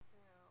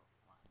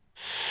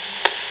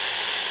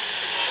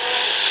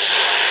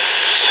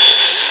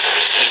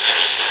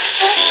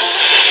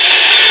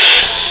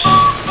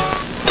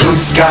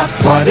got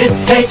what it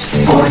takes,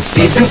 4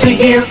 seasons a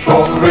year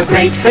for a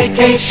great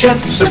vacation,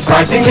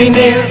 surprisingly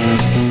near.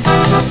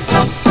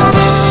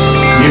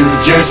 New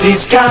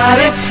Jersey's got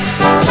it.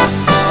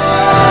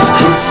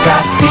 Who's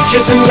got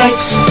beaches and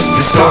lakes,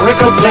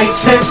 historical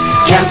places,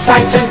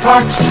 campsites and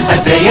parks,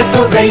 a day at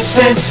the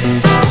races?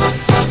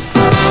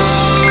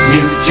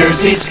 New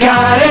Jersey's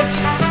got it.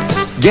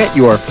 Get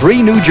your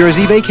free New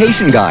Jersey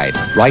vacation guide.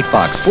 Write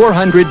Box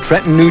 400,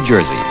 Trenton, New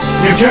Jersey.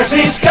 New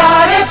Jersey's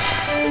got it.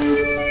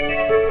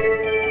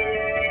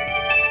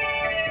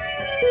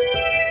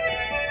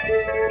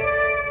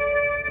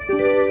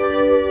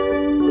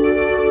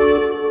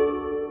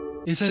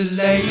 It's a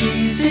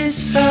lazy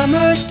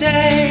summer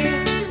day,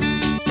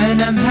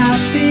 and I'm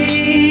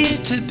happy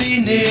to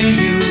be near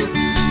you.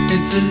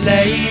 It's a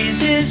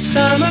lazy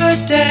summer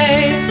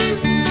day,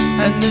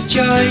 and the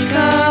joy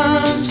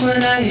comes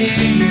when I hear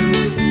you.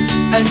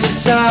 And you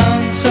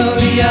sound so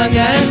young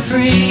and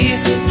free.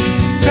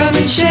 Come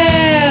and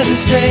share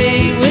this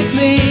day with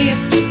me.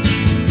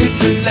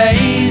 It's a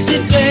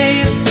lazy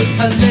day,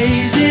 a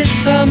lazy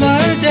summer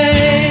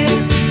day.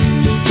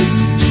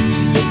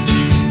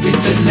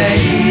 It's a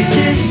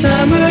lazy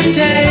summer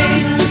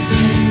day.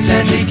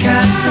 Sandy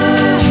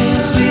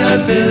castles we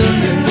are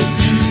building.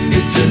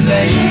 It's a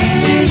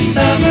lazy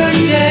summer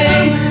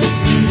day,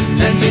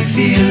 and we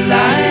feel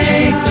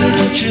like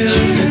little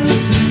children.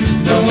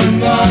 No one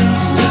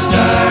wants to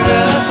start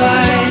a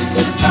fight,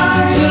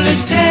 so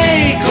let's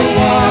take a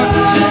walk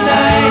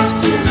tonight.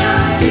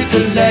 It's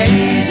a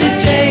lazy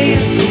day,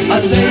 a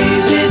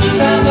lazy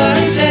summer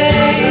day.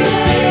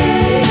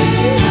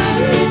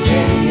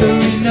 Though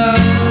we know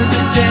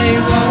the day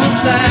won't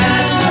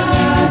last,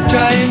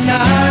 try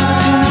not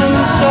to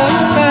move so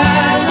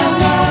fast.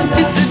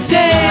 It's a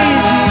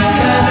daisy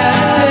kind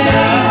of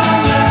day,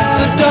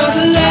 so don't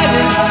let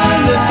it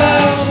slip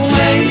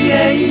away.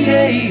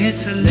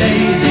 It's a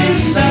lazy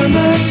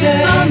summer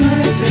day.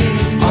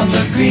 On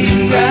the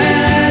green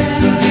grass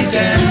we'll be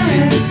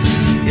dancing.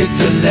 It's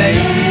a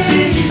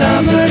lazy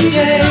summer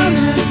day,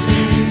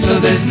 so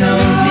there's no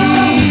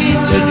need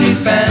to be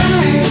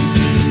fancy.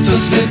 So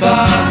slip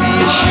off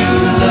your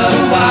shoes a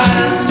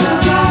while.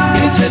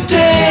 It's a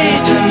day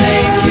to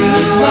make you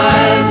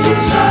smile.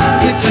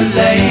 It's a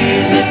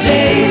lazy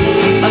day,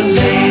 a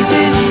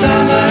lazy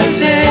summer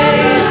day.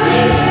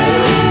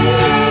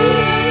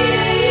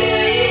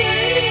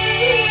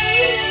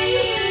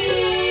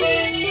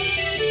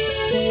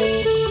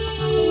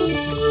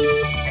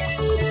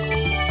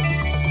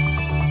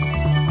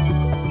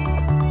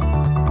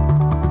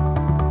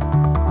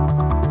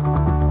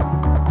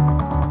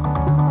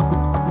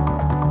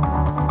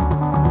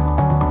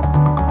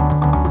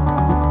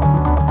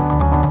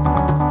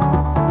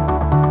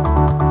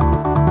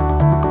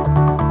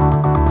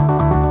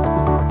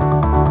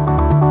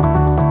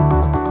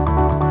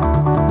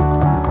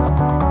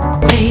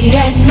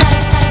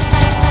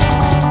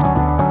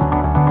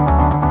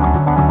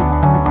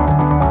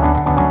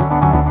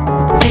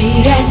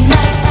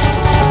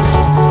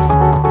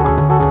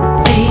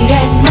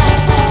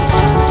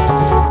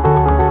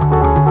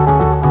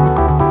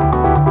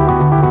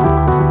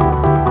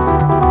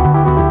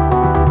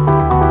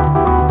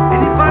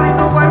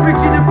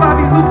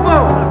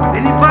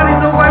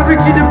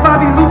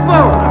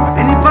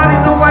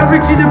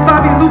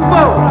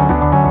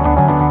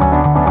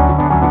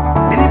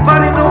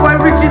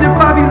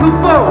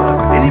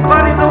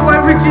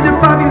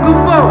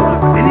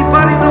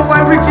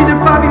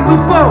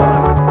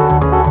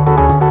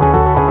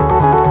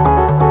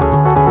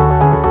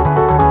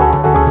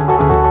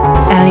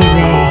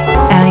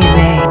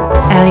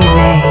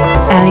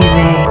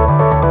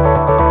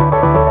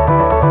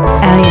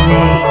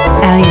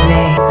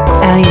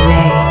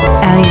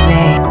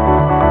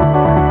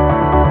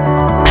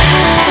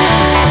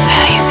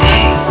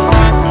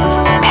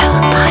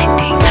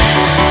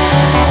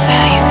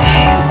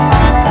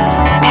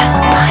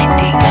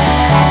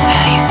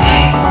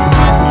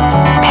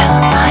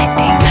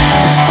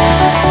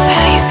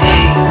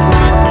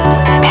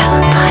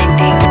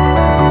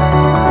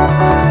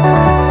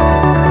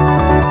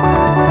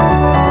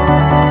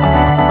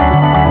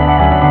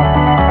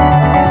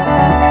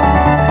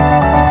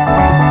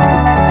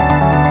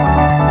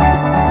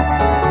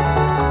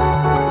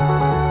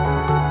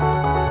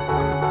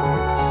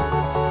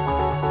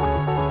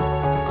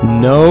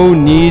 No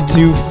need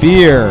to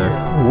fear.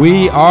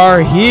 We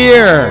are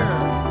here.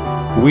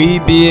 We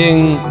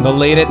being the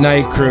Late at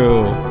Night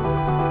crew.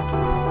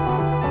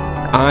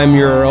 I'm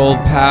your old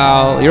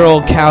pal, your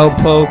old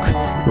cowpoke,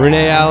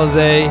 Renee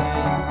Alize,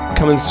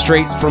 coming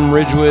straight from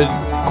Ridgewood,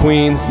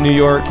 Queens, New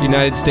York,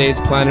 United States,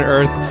 planet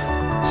Earth.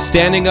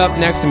 Standing up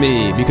next to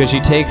me because she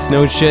takes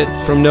no shit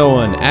from no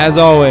one. As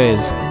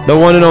always, the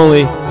one and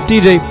only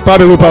DJ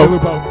Bobby Lupo.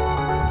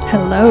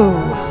 Hello.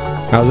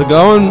 How's it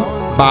going,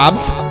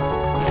 Bobs?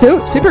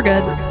 Super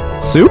good.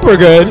 Super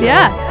good?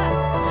 Yeah.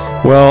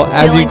 Well,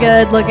 feeling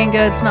good, looking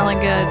good, smelling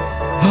good,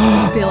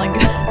 feeling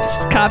good.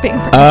 Just copying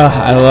from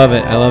I love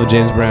it. I love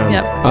James Brown.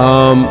 Yep.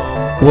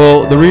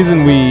 Well, the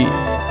reason we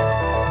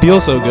feel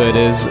so good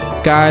is,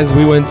 guys,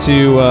 we went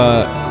to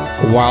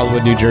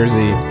Wildwood, New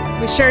Jersey.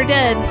 We sure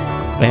did.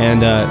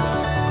 And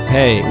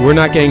hey, we're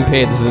not getting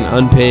paid. This is an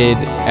unpaid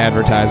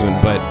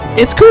advertisement, but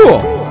it's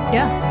cool.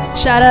 Yeah.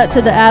 Shout out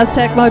to the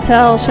Aztec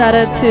Motel. Shout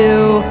out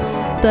to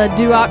the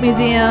Doo-Wop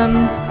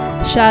Museum.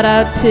 Shout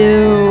out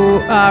to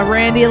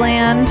Randy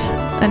Land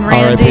and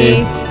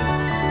Randy.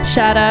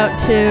 Shout out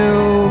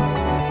to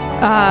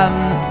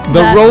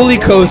the roller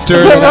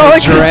coaster that I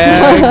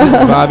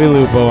dragged Bobby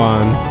Lupo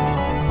on.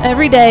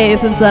 Every day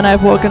since then,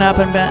 I've woken up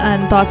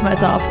and thought to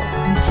myself,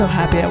 I'm so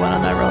happy I went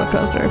on that roller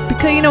coaster.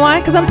 Because you know why?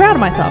 Because I'm proud of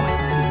myself.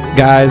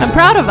 Guys. I'm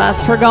proud of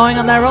us for going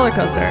on that roller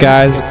coaster.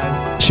 Guys,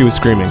 she was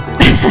screaming.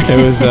 It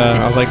was,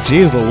 I was like,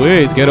 geez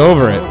Louise, get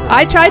over it.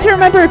 I tried to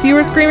remember if you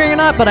were screaming or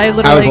not, but I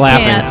literally was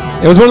laughing.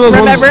 can't It was one of those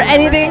remember ones,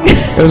 anything.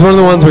 It was one of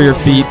the ones where your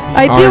feet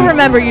I do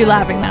remember you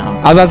laughing now.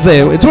 I was about to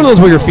say, it's one of those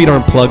where your feet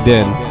aren't plugged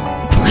in.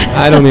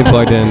 I don't mean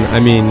plugged in. I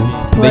mean,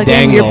 Plug they in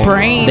dangle. your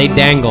brain. They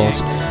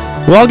dangles.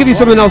 Well, I'll give you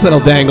something else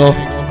that'll dangle.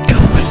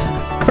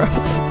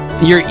 Gross.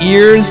 Your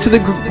ears to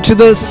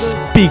the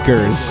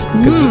speakers.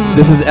 'Cause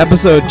this is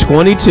episode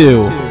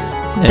 22.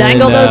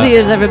 Dangle and, those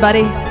ears,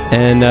 everybody.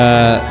 And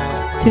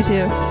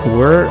Tutu.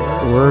 we're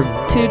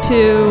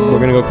Tutu.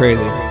 gonna go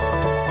crazy.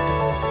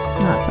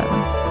 Not 7.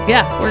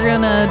 Yeah, we're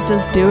gonna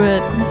just do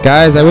it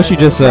Guys, I wish you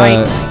just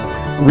right.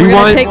 We're gonna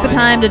rewind. take the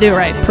time to do it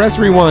right. Press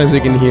rewind so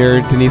you can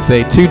hear Denise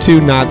say 22,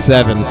 not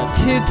 7.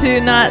 Tutu,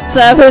 not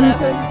 7.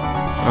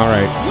 All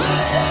right.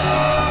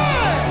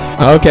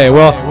 Okay,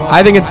 well,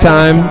 I think it's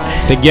time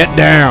to get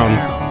down.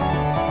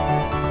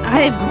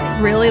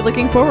 I'm really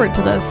looking forward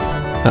to this.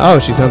 Oh,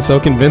 she sounds so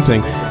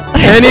convincing.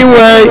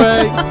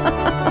 Anyway,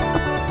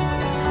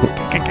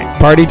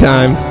 party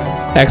time,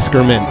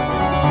 excrement.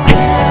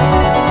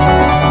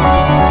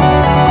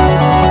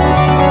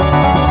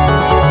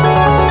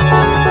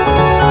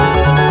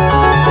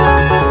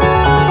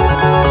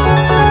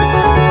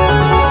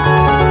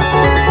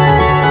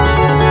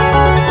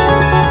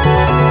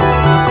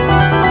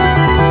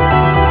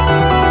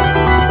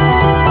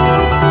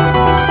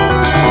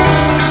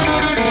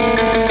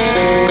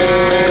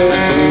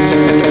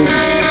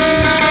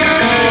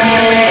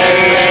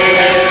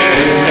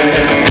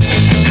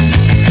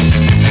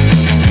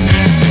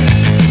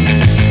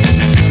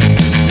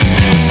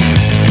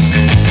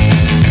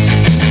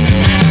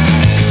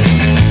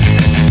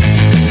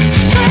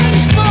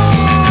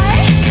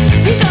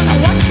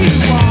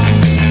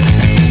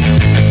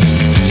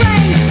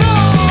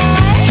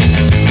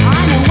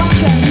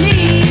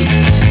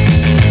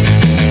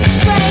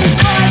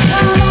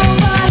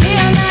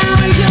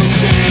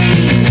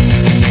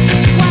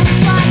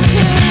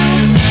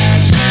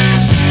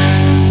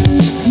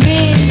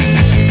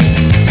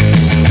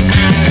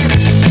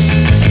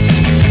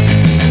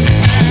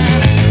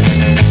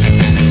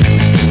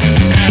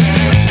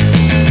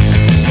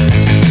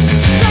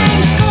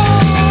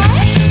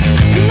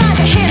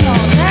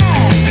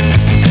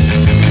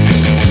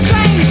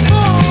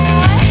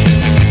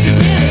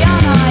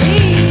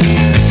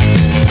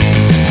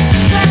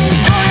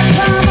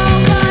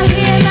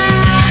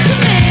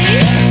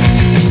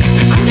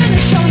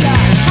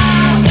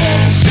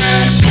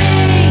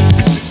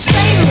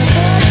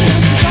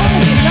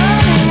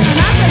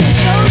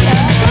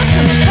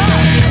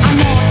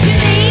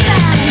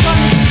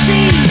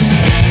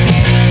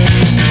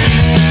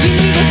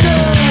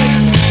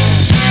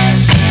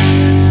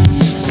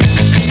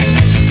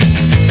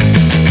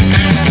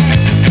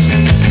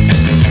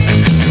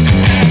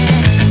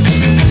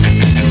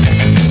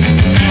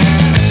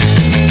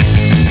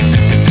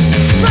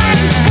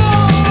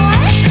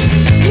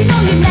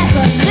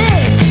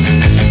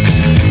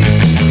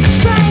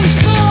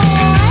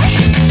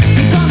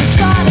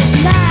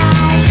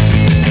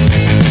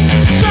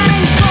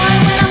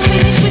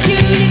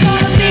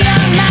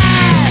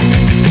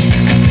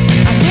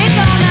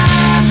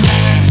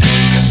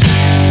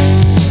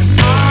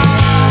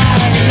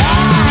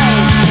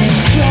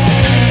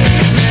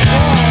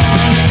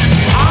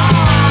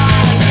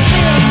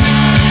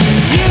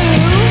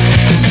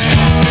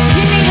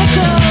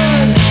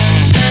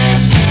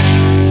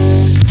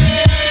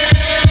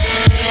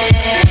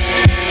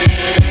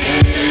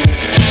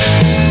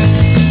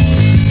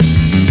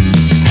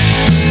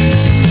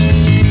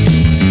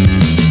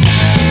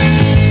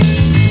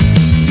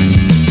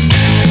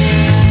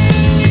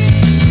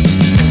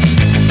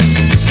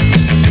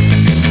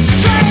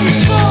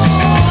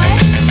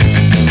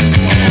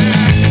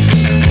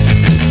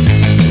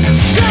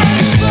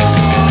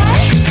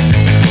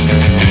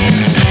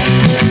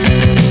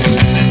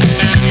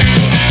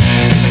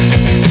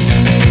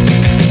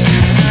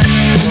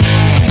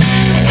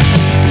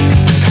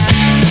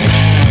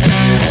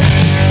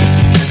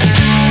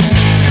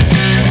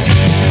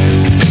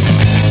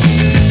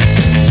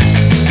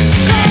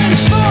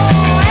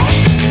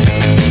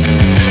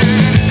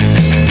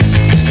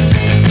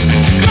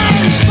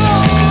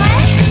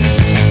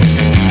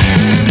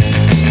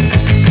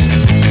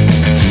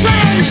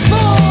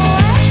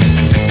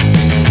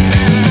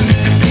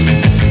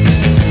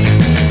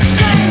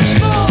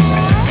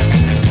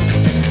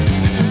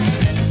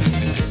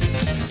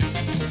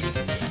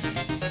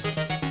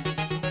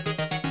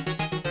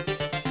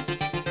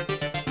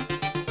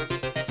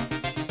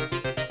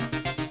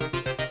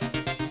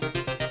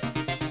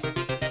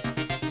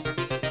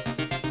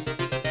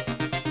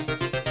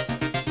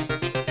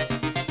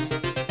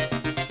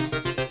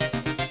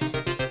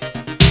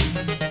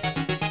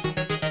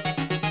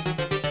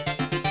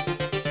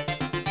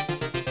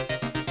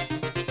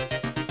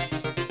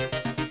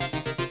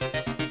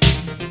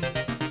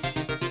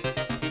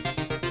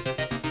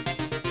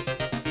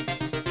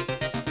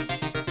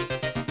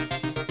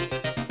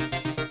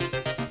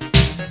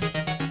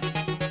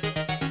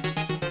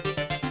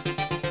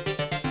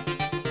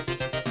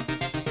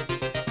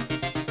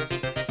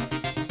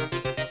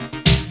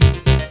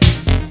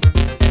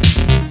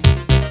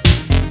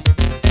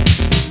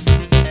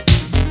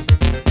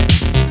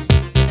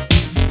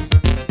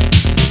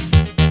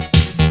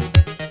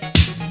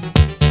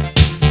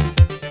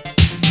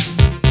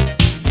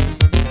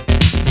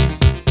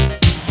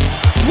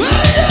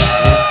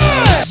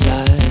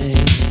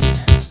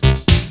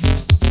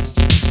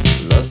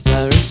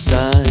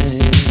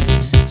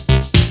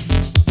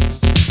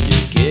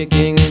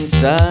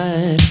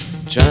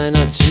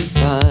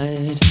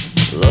 personified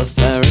love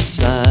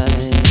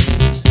parasite.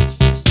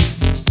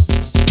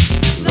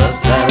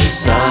 Love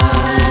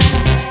parasite.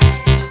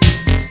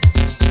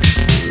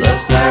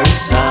 Love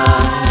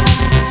parasite.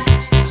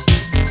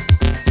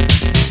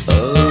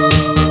 Oh,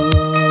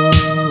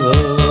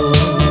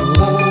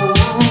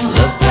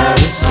 love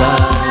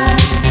parasite.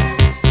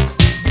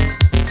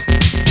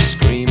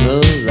 Scream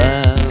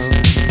aloud,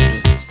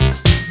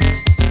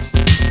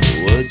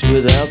 words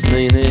without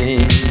meaning.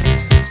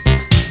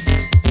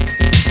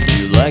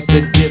 You like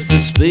the gift of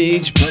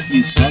speech, but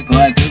you suck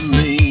like a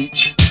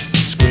leech.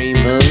 Scream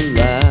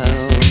aloud.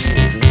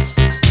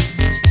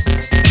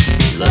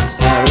 Love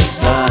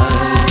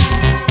parasite.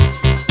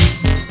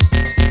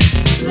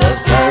 Love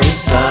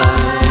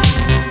parasite.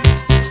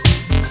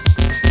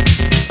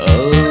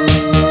 Oh,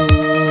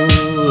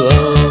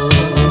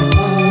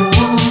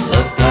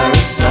 love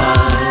parasite.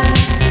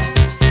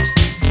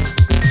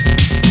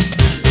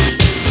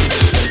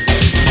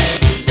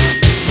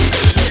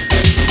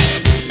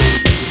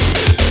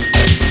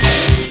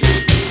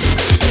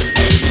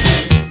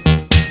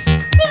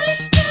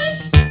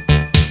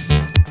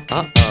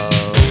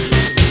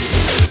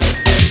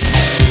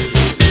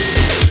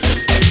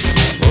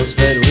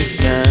 Force-fed with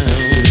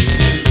sound.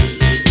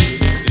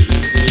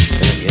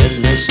 Gonna get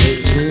no sleep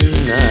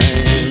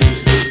tonight.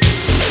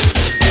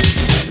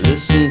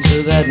 Listen to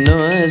that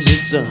noise,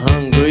 it's a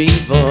hungry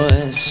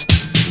voice.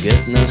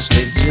 Get no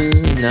sleep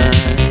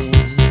tonight.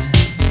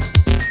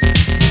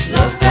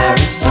 Love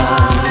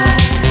parasite.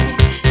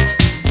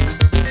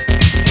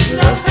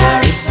 Love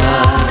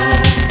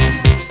parasite.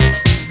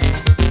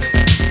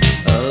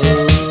 Oh,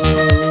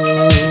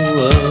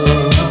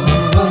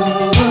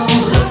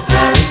 love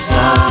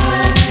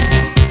parasite.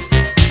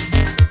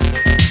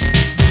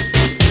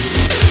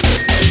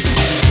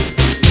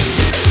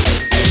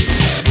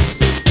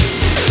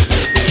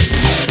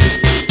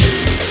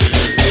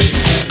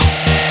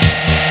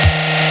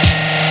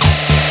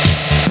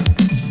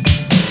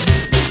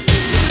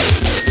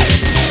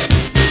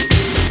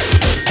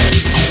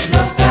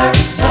 Love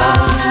parasite.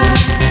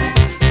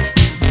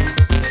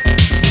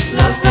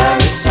 Love parasite.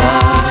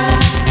 Oh,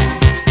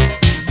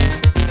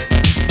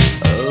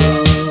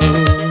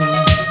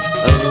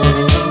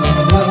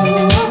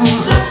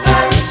 love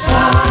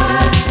parasite.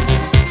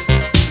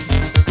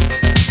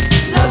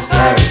 Love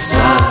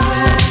parasite.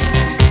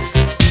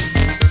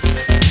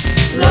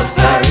 Love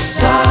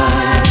parasite.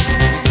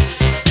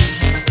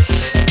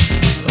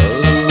 Oh,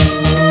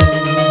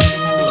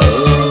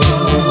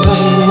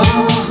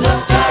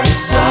 love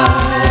parasite.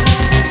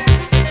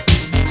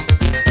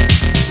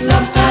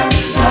 Love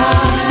parasite.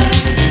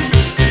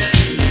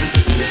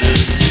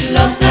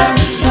 Love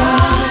parasite.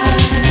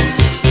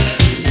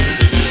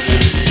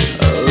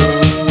 Oh,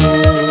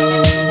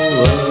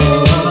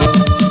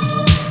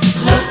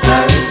 love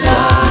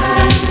parasite.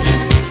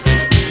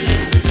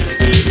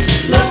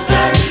 Love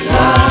parasite.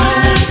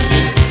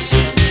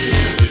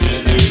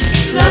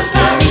 Love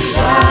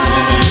parasite.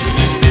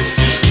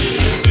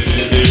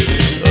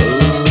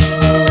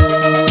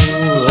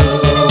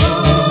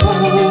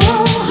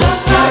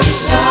 Love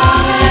parasite.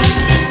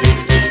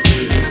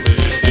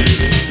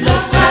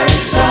 Love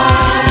parasite.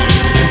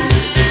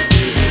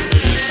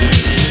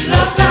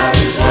 Love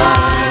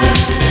parasite.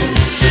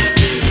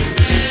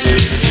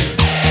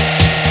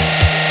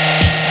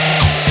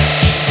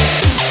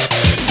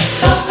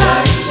 Love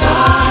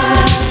parasite.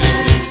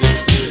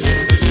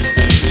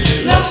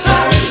 Love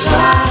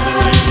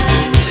parasite.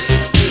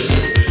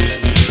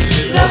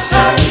 Love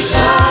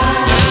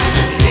parasite.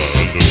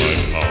 Under my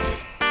power.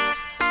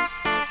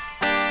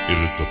 It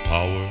is the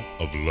power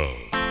of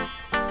love.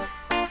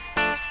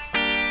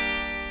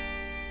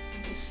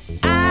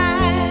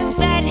 Eyes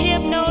that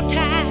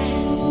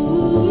hypnotize,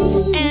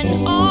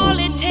 and all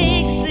it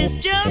takes is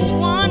just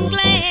one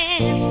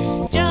glance,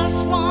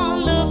 just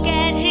one look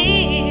at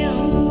him,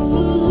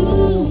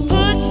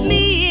 puts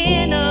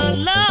me in a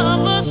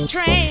lover's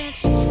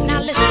trance.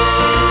 Now listen.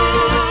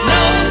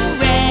 No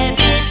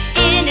rabbits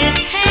in his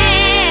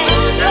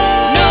hand,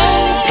 no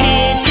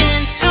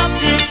pigeons up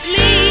his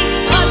sleeve,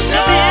 but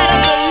you better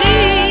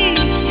believe,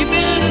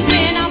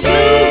 when I'm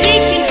blue, he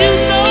can do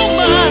so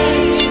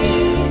much.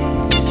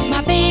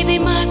 My baby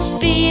must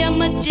be a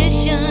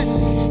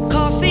magician,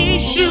 'cause he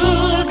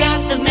sure got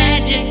the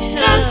magic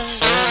touch.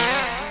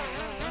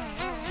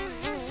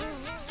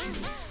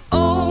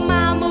 Oh,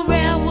 my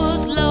morale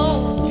was low.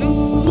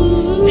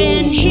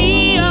 Then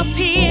he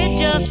appeared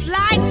just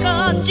like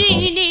a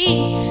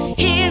genie.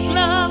 His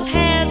love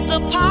has the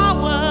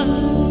power.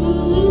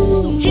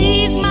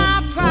 He's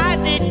my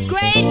private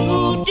great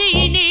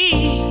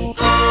Houdini.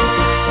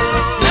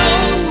 No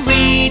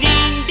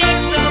reading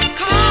decks of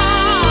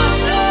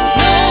cards,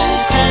 no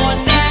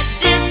chords that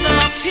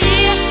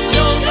disappear,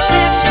 no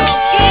special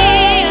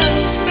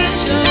gifts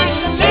like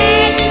a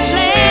lady's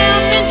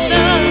lamp and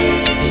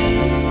such.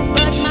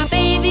 But my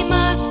baby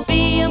must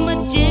be a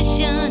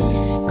magician,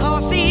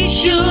 'cause he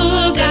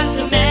sure got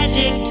the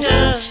magic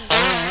touch.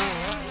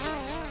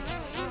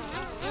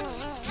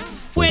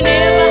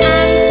 Whenever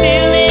I'm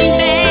feeling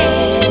bad,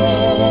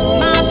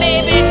 my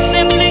baby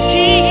simply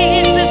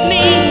kisses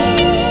me.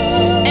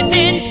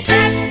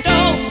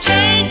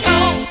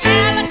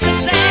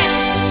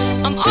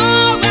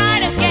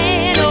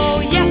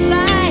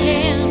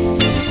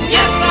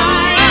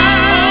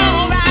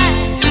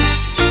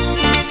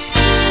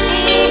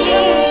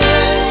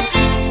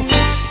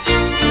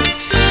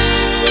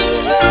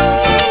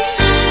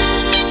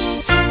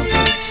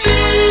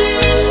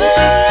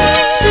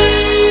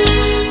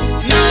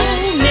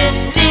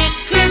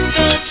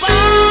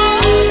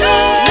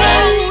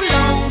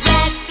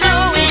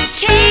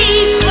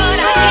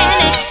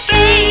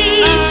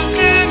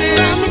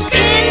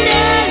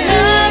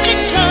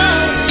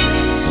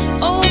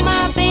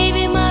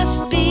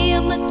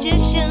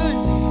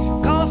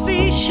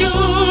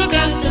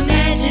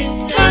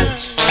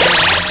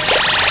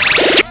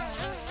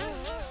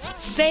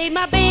 say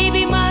my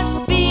baby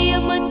must be a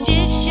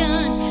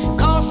magician,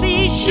 'cause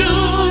he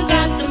sure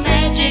got the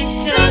magic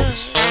touch.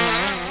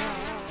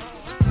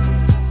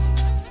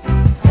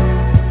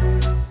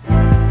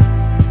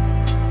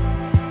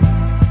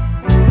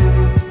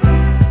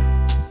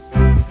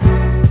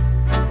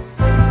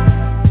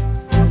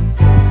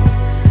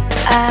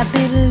 I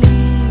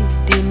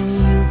believed in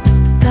you,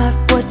 thought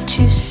what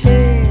you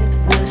said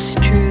was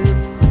true.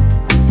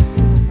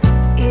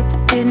 It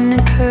didn't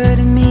occur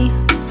to me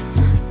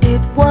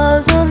it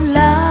was a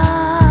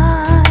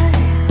lie.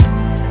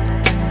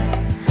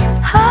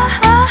 Ha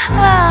ha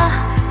ha,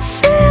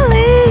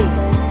 silly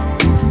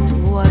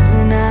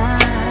wasn't I?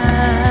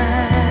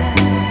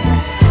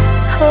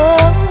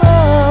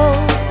 Oh,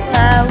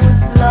 I was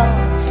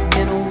lost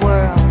in a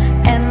world,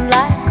 and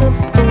like a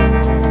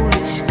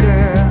foolish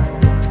girl,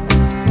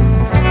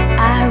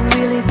 I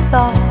really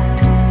thought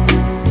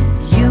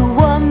you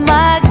were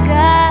my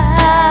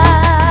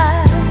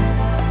guy.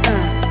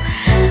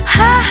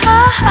 Ha ha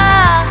ha,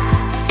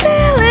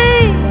 silly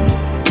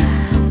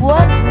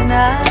wasn't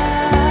I?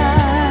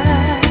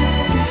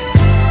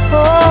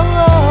 Oh,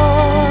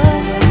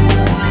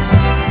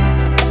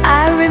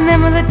 I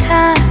remember the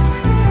time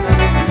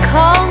you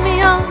called me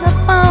on the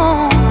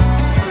phone,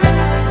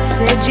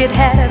 said you'd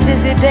had a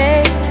busy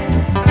day,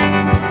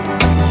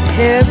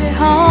 hurry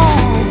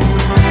home.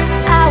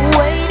 I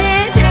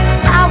waited,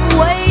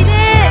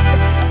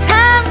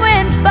 time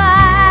went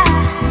by.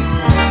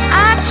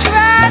 I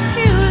tried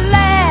to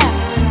laugh,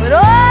 but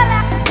all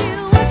I could do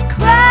was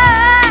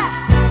cry.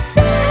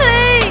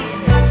 Silly,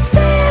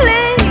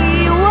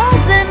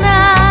 wasn't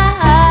I?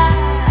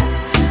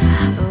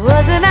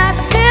 Wasn't I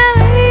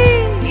silly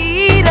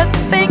to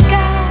think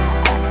I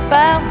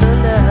found the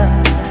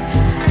love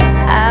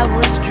I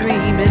was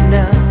dreaming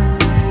of?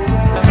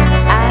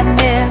 I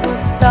never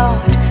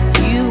thought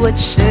you would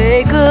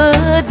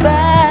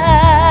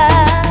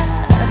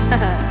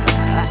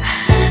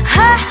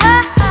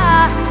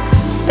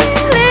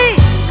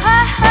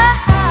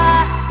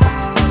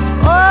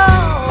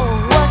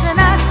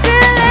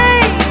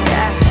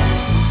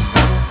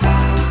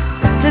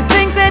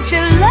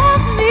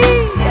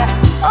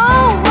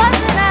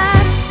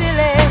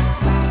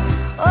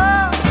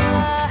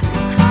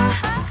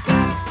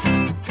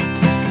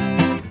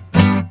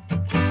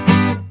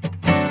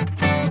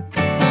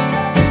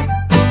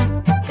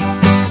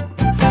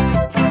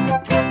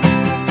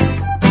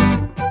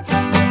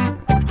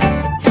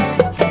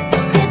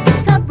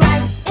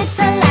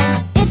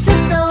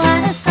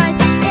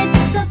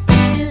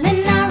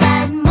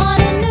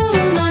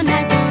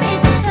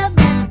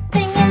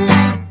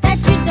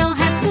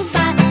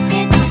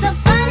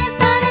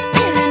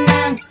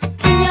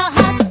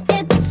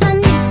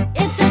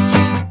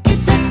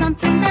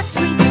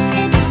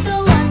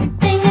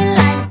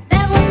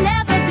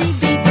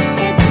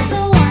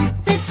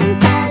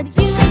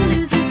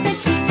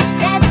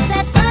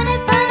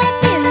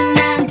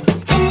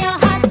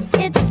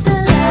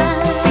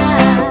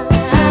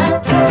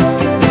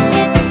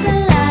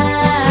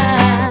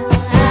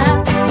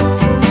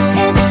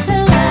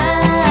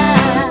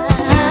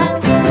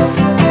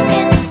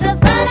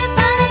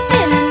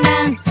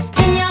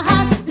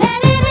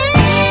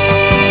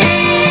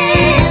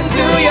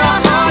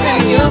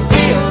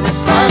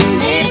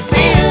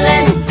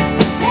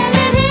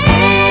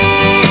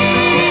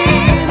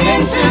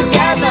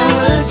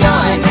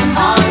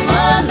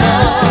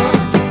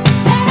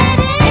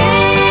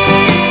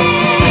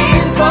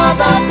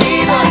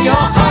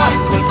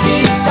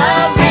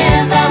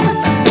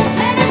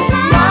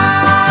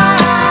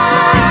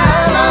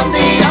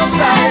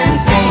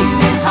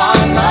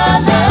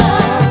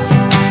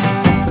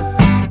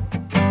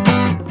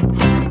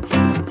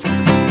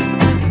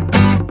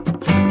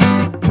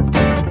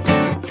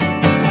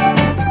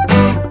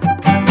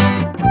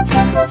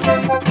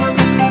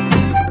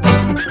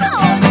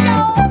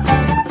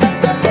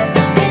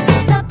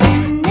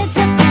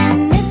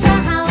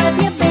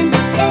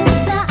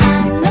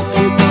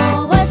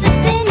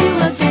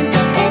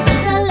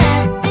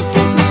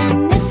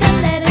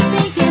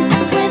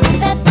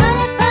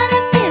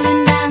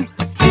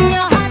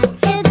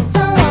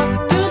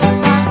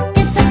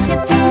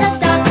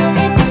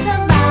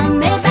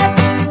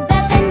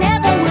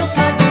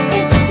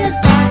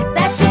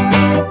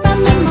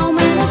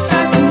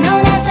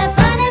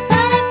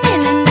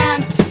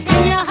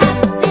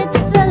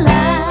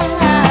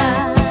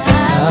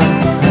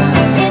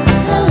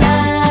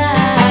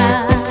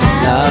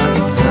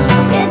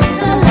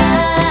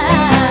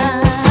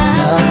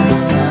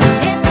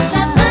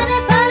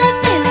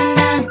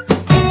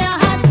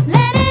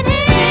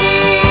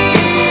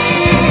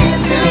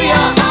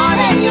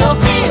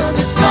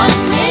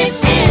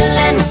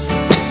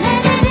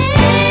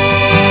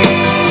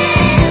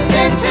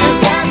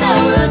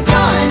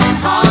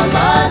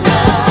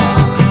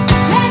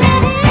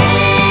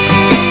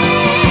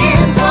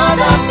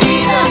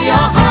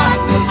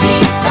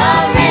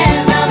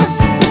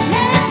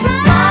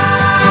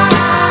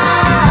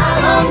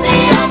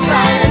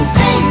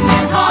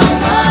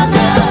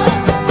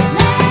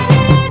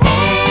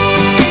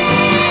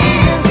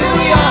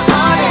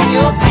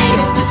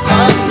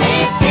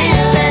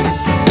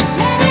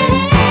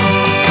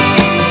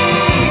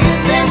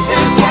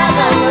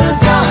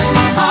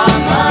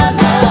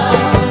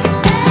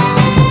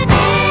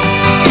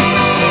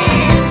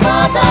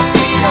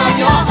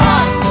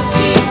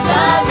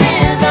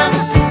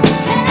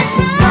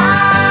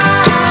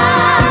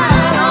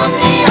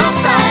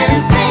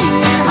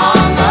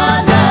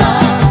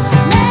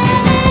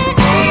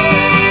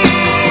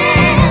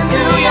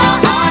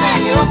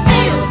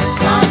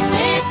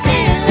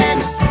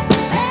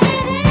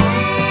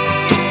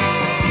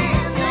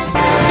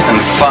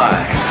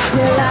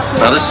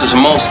Now this is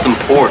most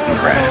important,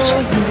 Rat.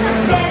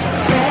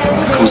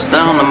 It comes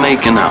down to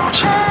making out.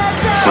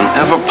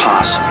 Whenever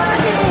possible,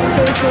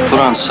 put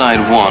on side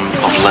 1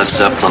 of Led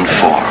Zeppelin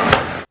 4.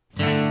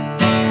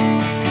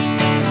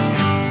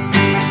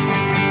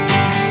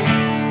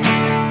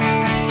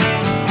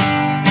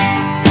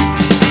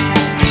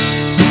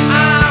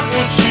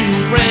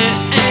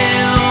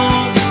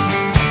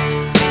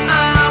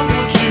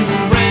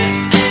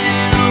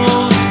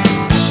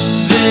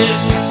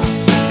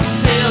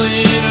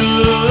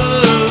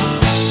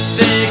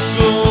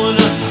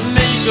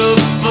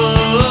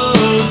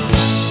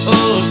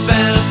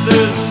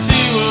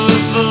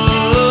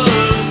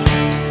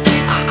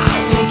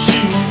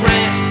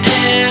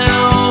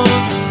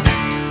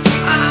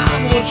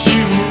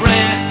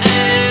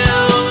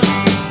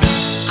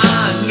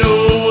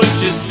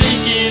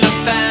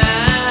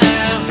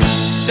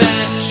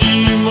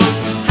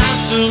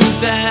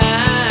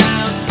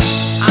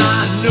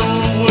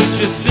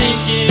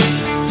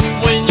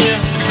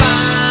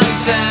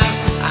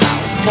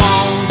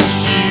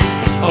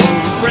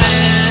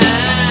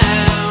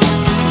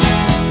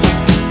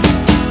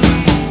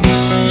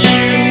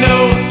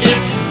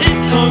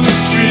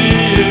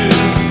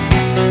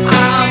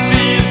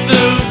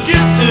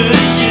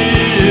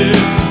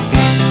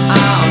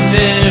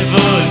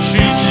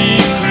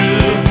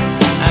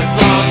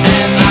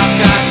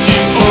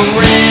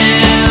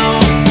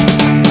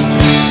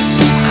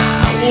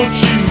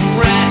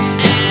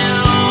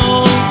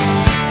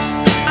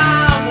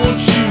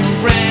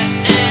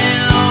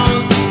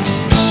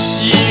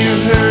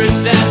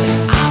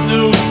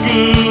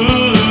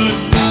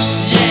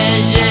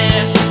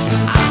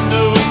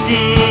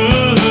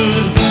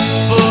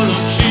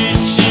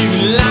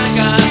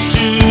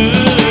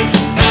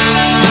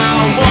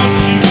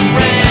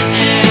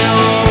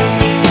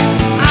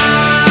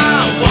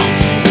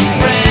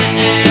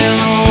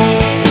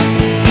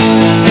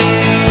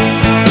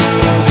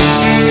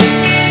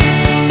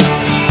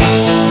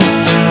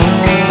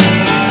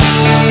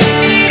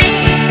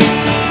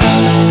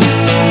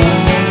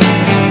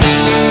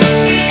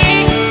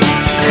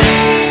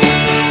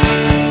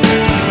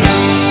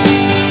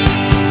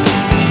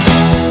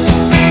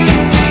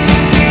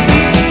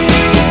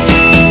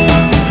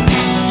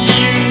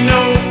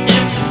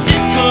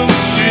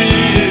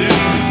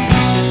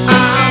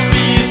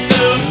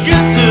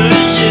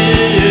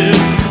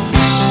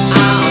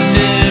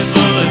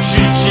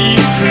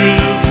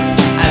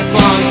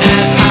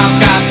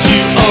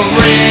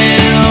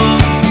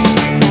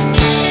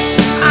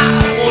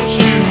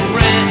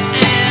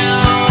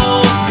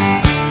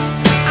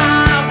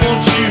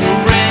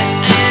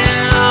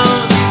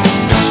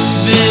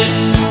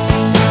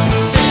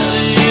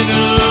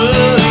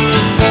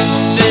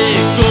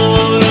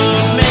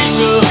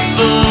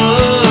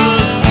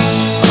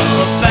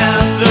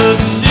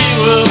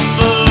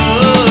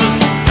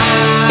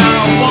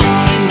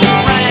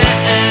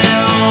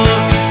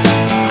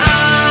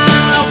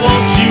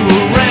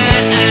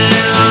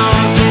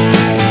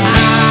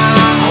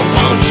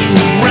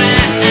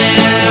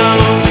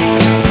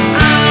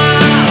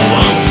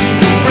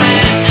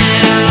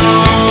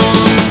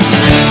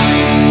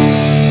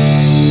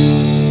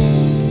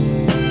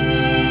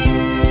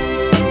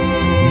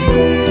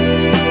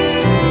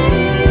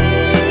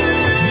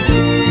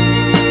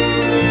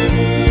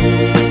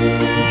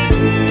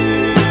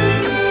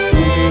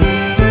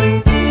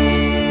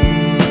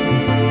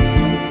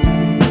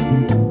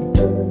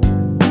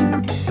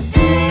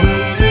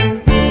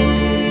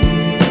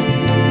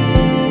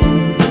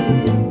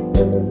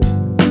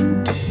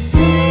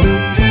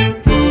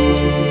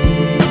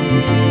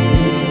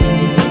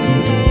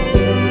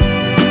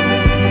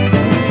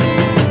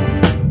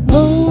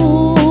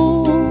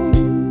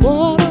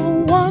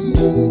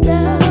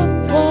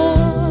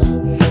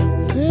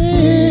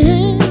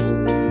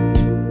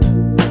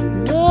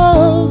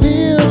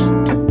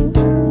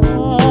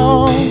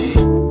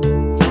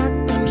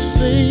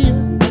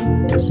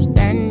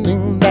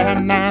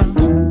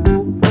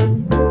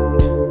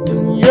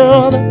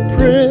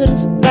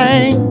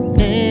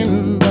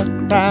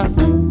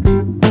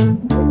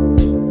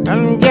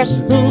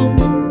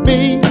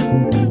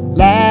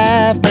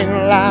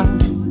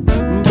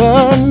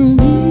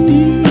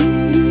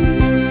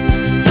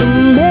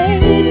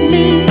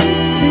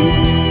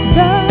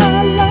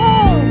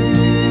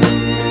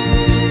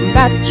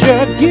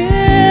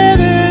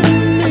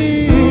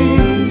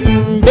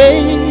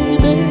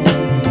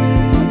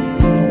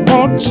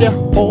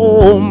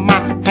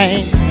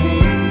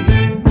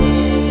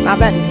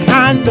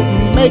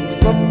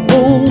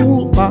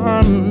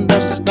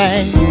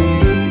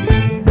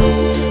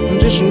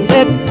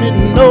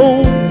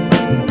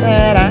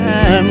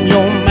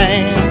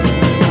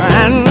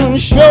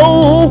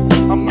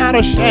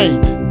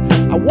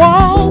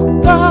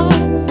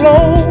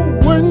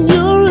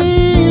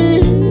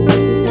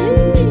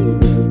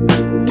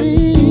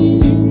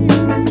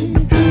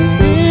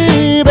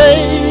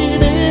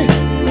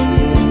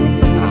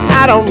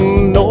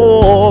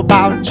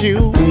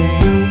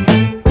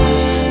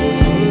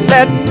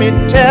 Let me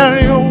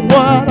tell you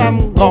what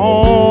I'm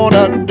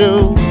gonna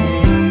do.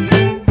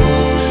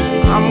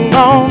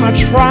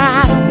 gonna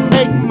try to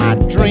make my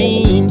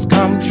dreams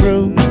come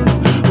true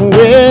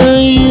with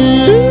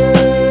you.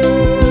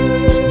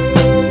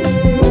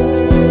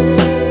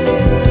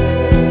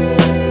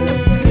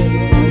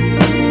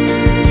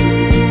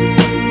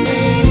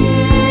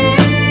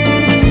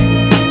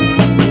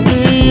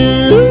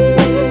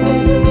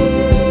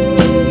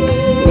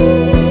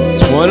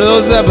 One of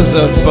those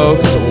episodes,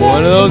 folks.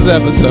 One of those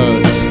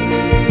episodes.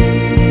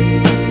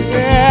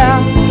 Yeah,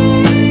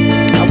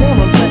 I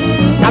wanna say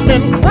I've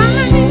been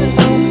crying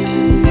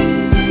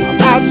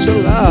about your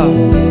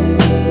love.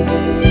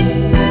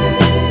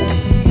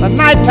 The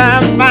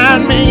nighttime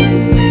find me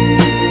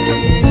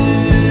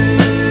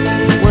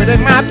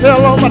wetting my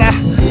pillow, but I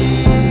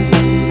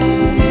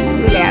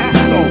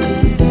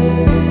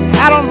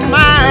don't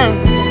mind,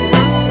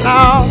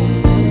 no.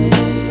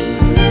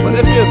 But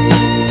if you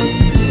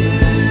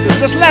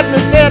just let me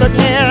say it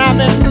again, I've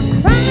been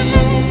crying.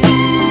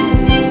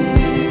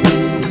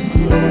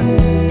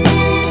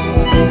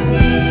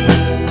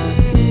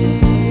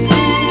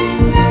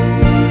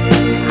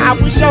 I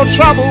wish your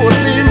trouble would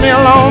leave me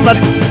alone, but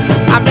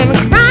I've been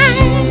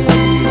crying.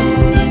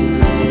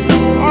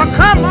 Oh,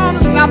 come on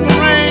and stop the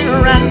rain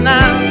right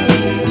now.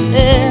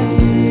 Yeah.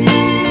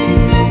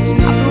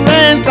 Stop the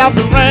rain, stop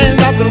the rain,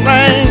 stop the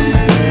rain.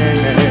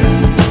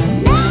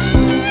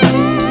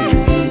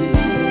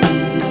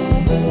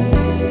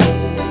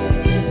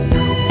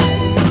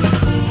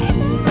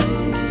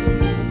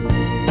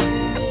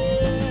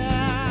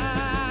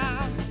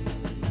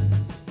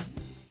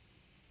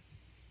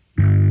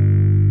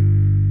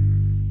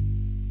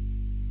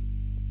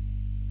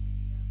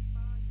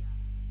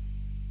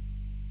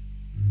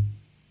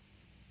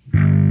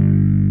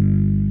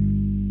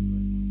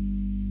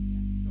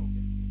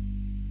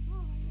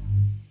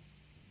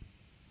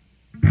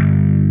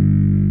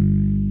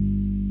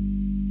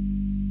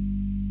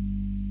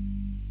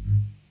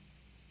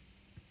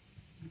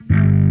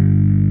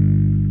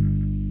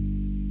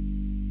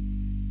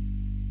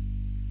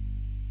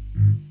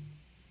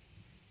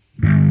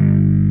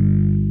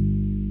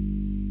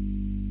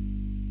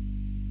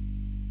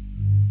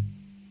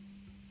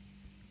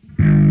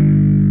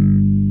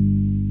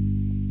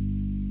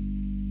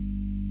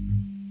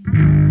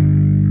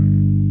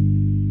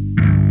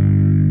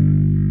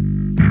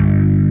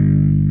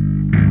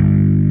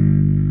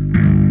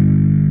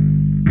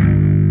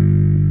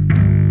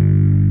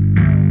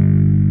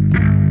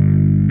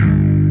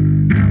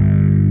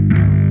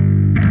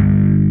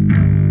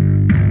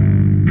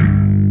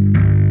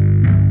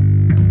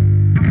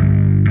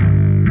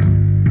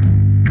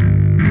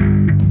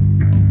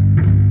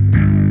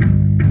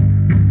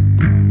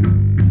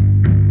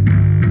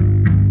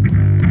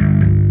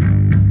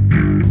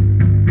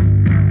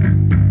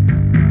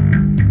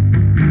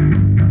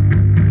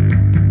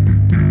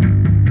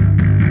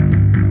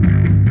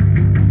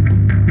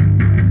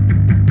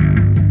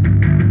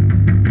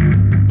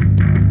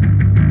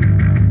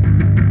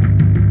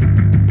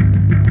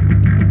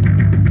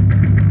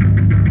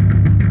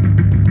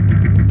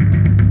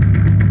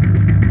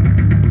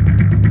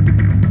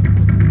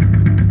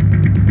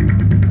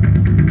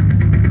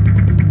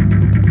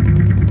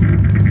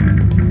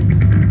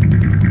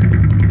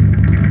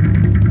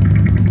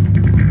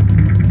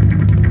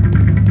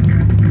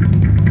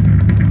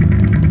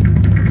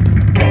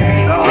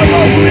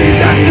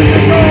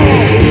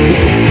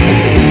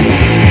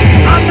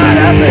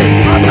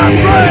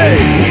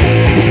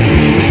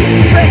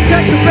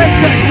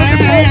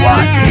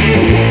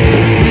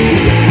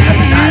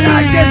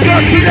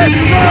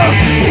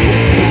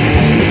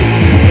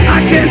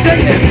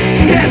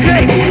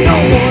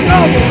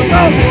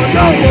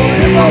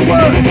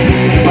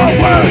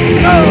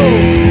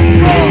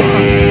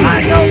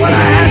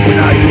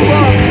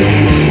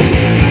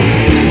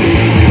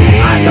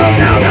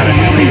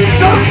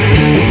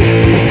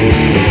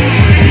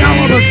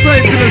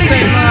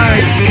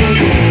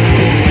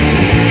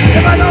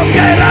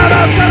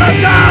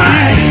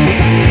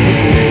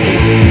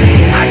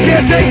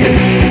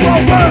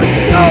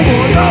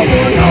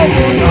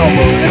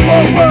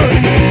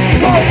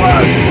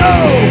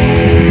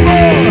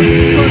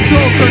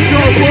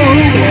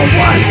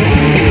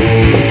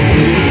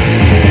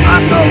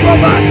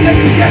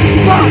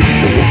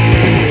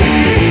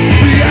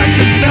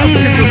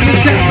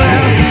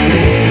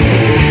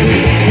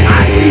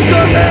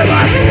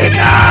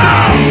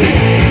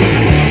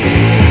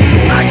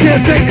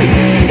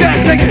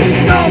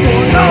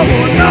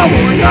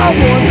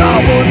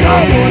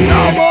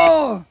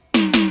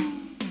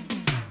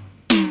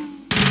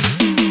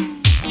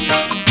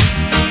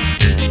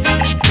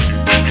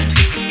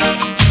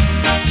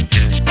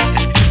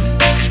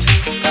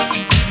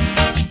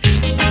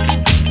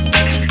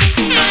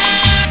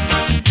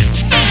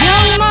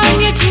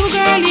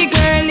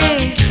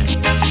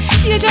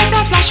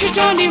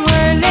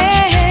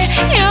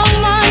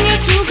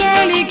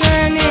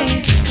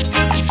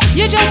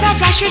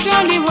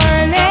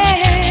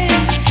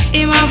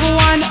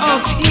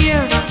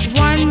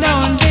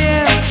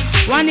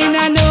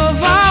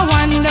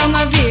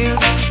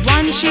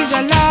 She's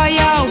a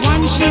lawyer,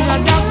 one she's a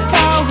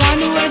doctor,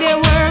 one where they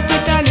work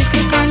with a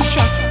little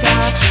contractor.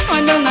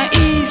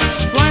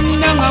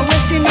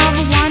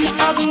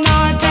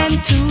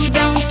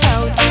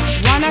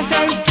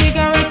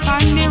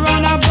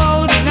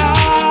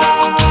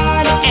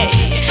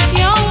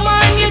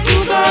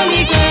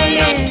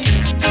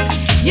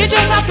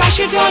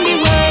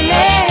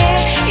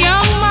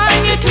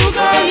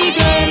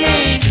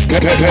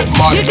 You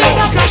just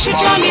a flash it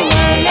on the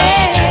world,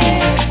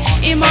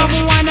 eh? Him have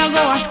wanna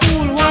go to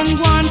school, one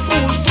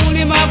fool.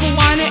 Him have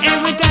wanna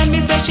every time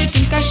me say she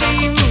think a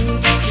she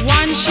rude.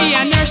 One she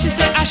a nurse, she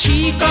say a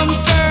she come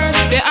first.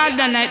 The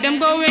other night them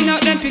going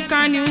out, them pick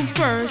her new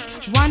purse.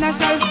 One a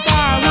sell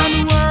star,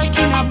 one work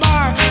in a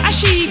bar. A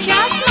she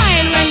can't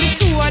smile when the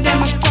two of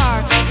them a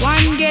spar.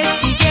 One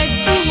getty,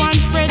 one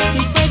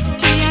fretty,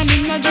 and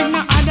him no drink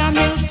no other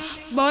milk.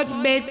 But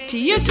Betty,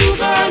 you too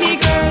girly.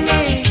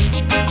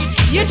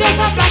 You just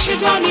a flash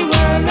it on the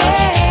world,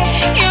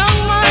 eh?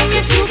 Young man,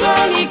 you too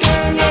girly.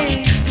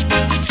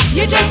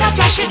 You just a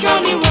flash it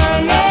on the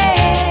world, eh?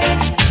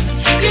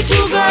 You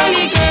too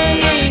girly.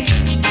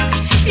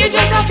 You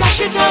just a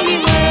flash it on the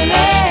world,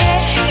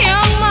 eh?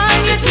 Young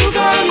man, you too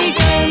girly.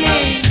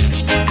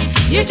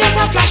 You just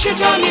a flash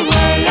it on the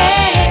world,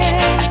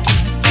 eh?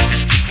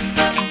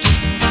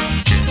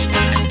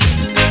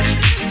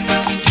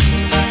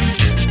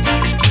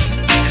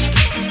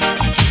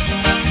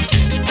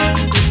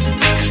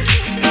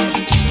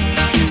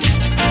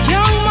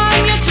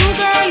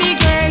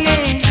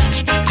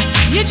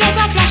 You just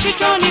a flash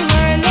it on the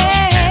world, eh?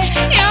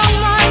 Young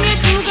man, you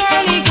too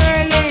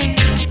girly.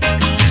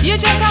 You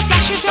just a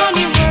flash it on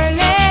the world,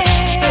 eh?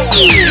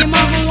 Him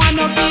have one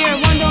up here,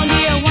 one down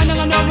here, one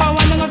down over,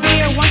 one down over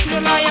here, one to the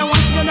lawyer,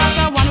 one to the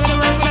doctor, one with the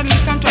work with a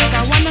lick and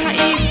trucker, one down the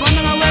east, one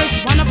down the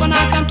west, one up on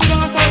north and two down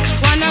the south,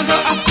 one go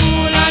to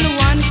school and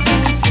one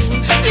fool.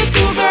 You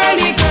too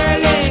girly.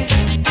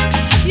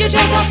 You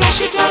just a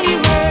flash it on the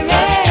world,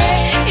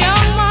 eh?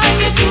 Young man,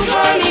 you too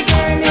girly.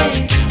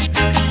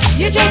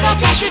 You just a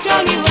flash it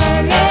on the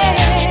world, eh?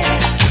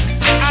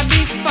 A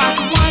big fat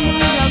one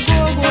who's a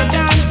go-go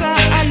dancer,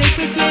 a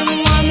little slim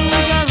one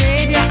who's a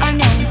radio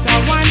announcer,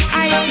 one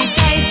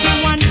IT-tighty,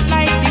 one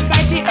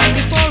flighty, and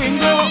before him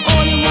go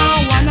only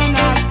one on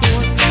North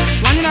Pole.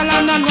 One in a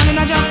London, one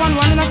in a Japan,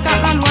 one in a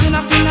Scotland, one in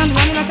a Finland,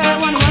 one in a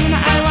Taiwan, one in a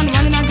Ireland,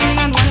 one in a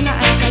Greenland, one in a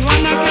Iceland, one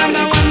in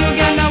Canada, one in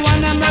Uganda, one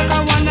in America,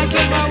 one in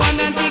Cuba,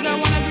 one in Antigua,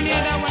 one in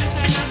Grenada, one in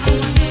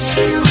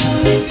China.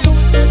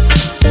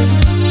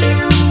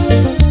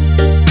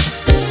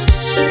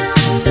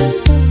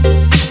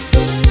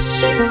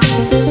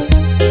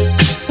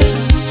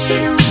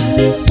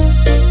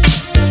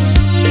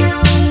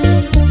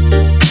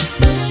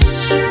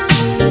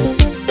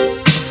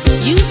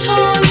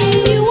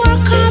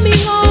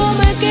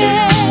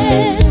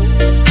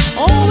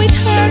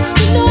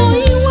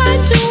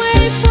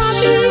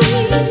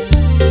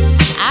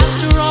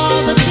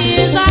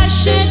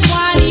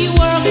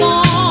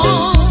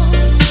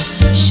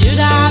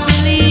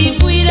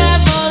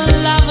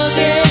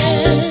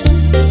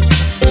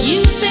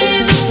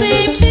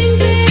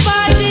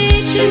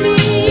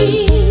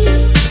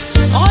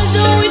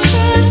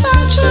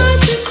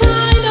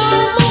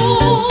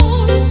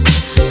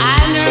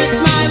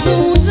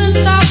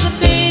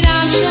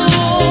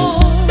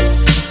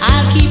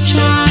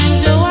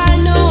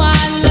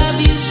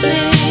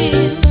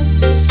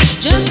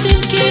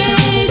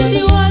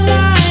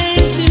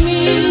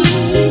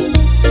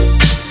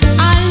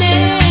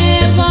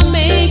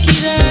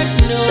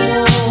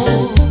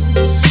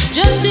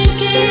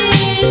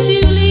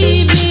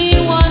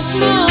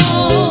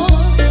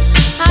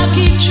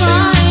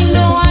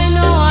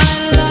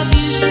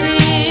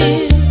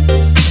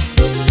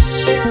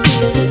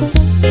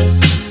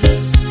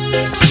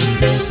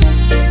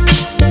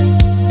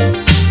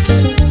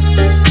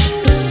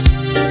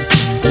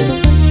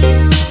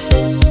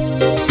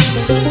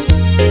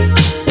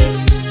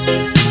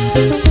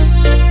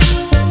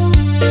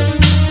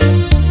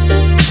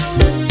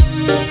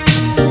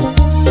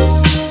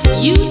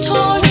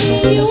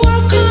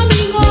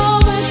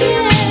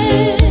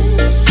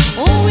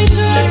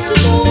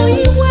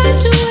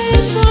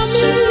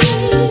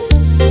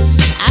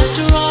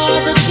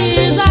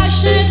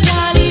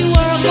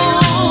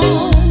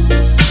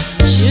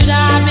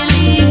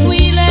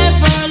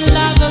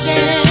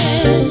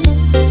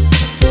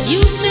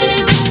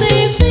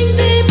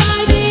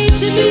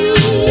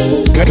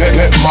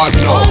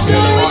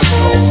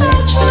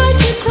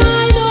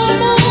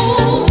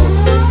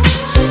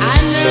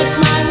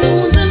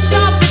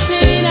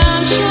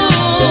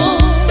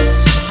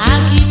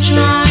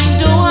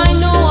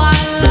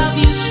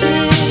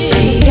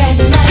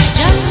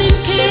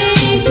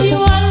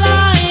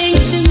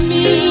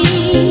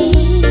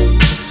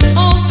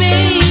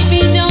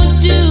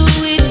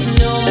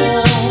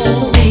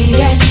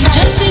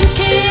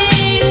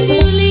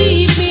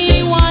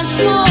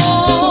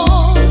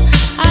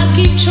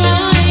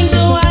 Trying,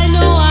 though I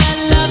know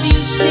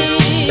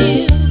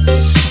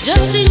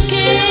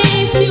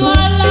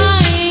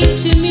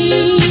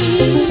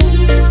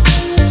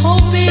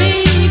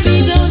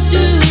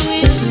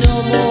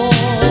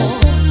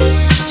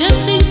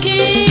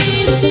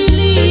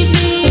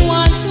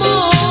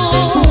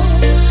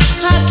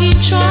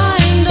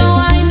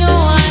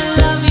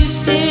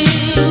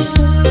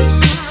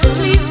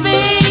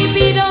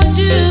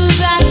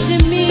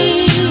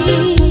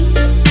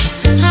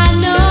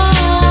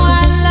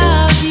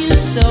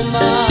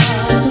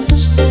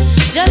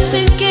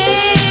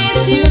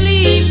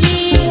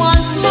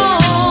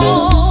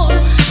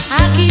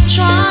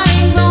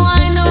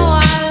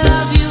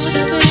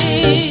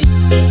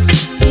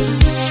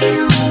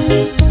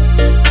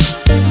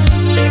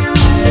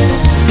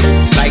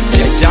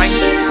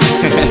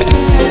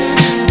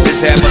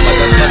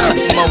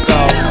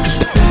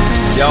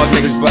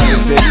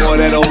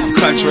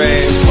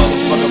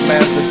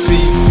Master P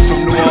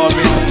from New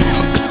Orleans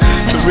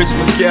to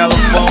Richmond,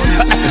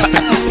 California.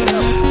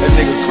 That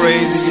nigga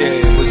crazy, yeah.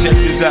 But check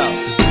this out.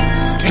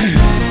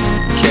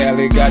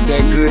 Cali got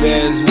that good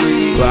ass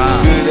weed,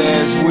 good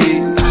ass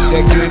weed,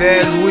 that good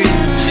ass weed.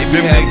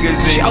 Them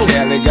niggas in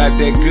Cali got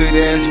that good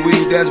ass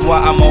weed. That's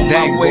why I'm on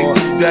my way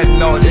to that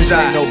north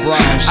side.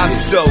 I'm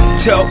so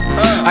dope.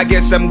 I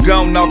guess I'm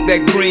gone off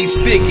that green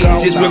sticky.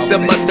 Just ripped a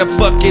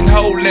motherfucking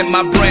hole in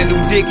my brand new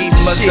Dickies.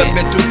 Must have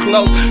been too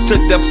close to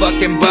the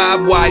fucking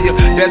barbed wire.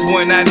 That's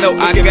when I know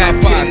I got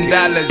 $10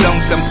 on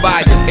some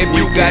fire. If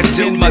you got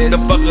 10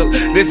 motherfucker,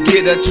 let's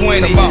get a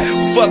 20.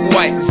 Fuck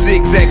white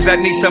zigzags, I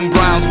need some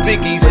brown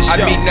stickies.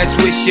 I mean that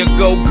swish you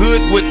go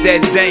good with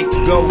that dank.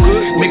 Go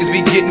good. Niggas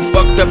be getting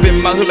fucked up in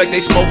my hood like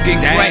they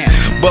smoking crank.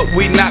 But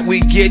we not,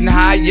 we getting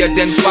higher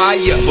than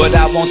fire. But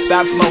I won't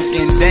stop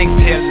smoking dank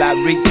till I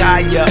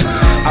retire.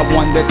 I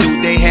wonder, do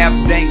they have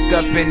dank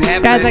up in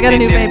heaven? Guys, I got a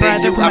new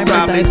vaporizer for my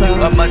birthday, so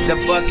a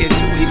motherfucking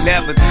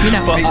 211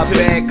 for a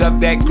bag of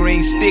that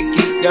green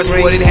sticky. That's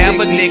what it have,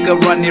 a nigga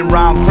running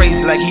around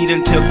crazy like he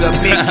done took a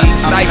Mickey.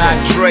 I'm not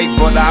Dre,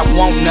 but I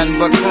want nothing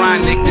but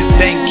chronic. This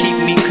thing keep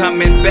me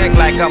coming back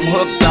like I'm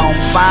hooked on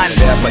fine.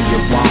 Whatever you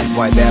want,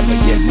 whatever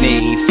you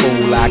need,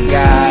 fool, I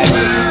got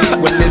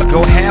it. Well, let's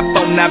go half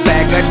on that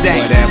bag of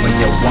dank. Whatever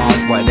you want,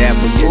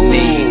 whatever you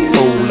need,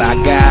 fool, I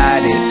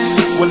got it.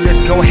 Well,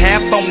 let's go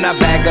half on that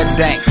bag of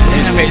dank.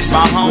 Just pays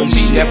my homie,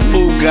 that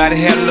fool got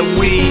hella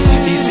weed.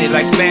 He said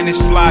like Spanish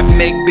fly,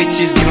 make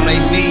bitches get on their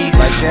knees.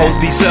 Hoes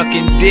be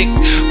sucking dick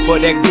for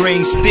that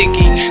green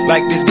sticky.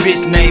 Like this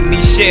bitch named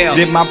Michelle.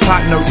 Then my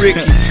partner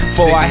Ricky.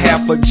 For a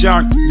half a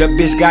junk, the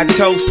bitch got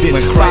toasted.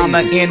 Found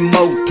her in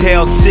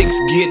Motel 6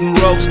 getting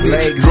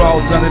roasted.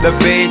 Draws under the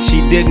bed,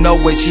 she didn't know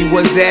where she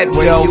was at.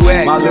 Yo,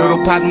 my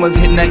little partner was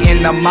hitting her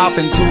in the mouth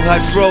and to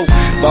her throat.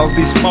 Balls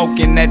be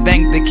smoking that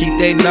dank to keep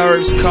their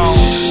nerves calm.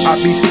 I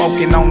be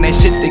smoking on that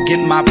shit to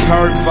get my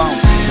perv on.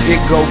 It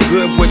go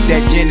good with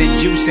that gin and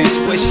juice and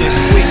swish and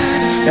sweet.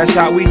 That's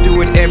how we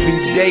do it every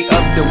day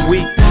of the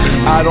week.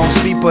 I don't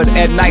sleep, but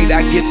at night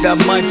I get the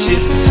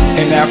munchies.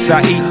 And after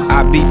I eat,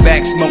 I be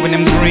back smoking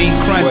them green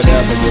crunchies.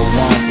 Whatever you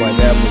want,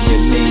 whatever you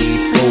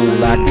need, fool,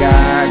 I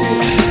got it.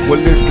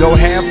 Well, let's go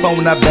half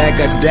on a bag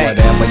of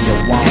dank. Whatever you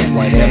want,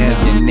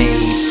 whatever you need,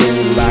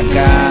 fool, I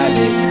got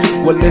it.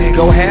 Well, let's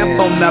go half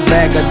on a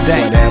bag of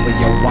dank. Whatever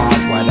you want,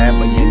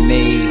 whatever you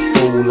need,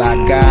 fool, I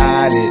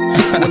got it.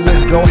 Well,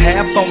 let's go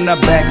half on a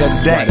bag of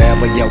dank.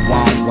 Whatever you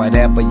want,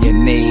 whatever you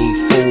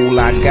need, fool,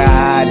 I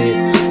got it.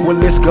 Well,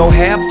 let's go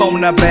half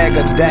on a bag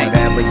of dank.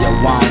 Whatever you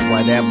want,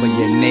 whatever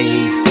you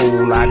need,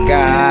 fool, I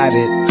got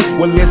it.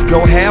 Well, let's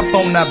go half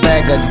on a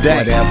bag of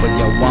dank. Whatever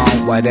you want,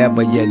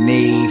 whatever you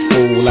need,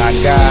 fool, I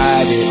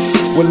got it.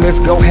 Well, let's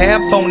go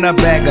half on a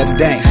bag of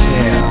dank.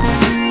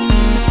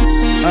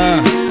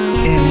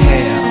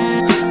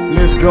 Inhale.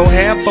 Let's go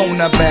half on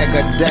a bag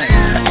of dank.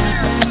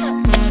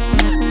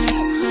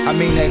 I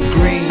mean that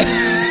green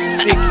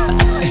sticky.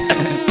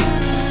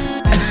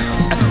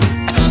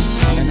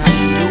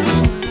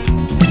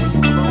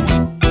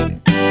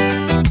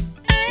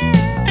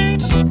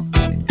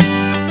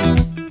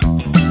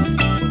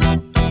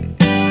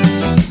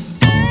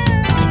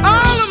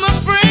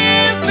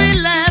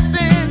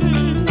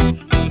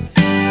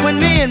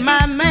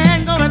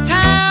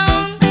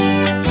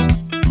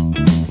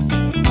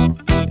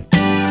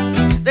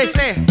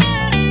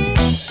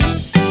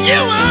 You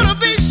wanna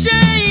be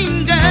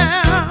shamed,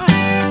 girl,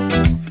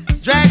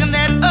 dragging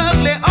that ugly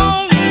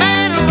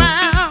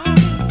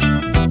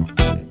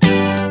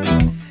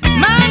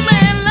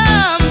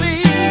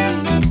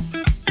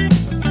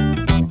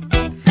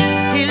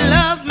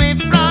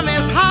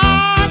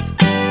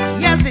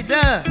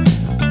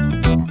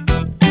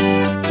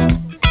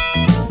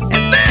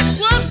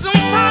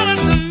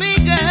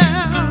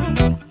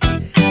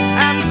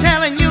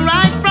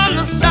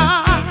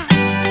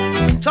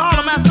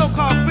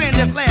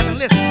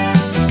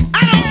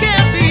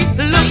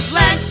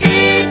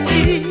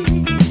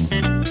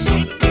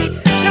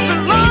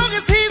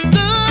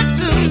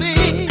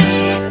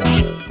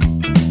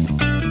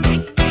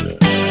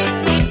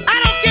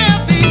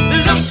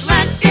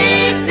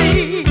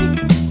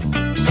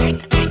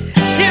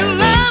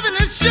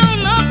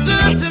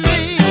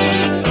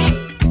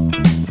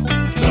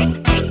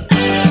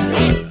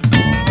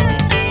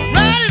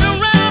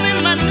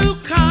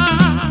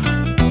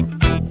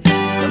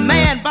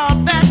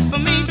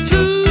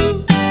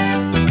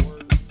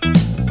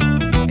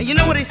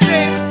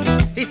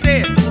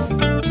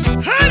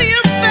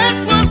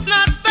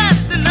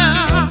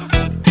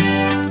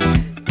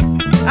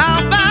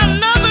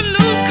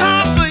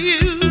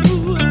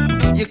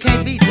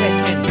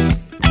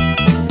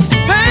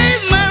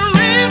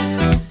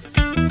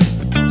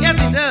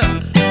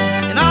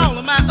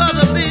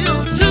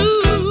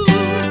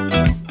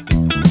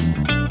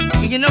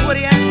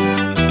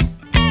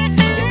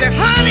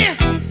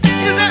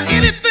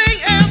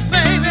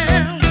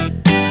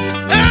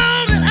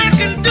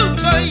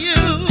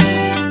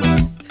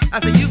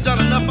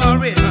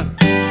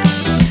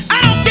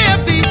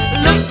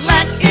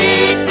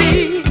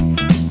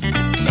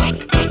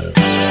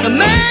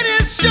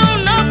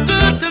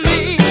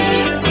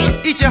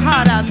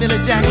heart out, Millie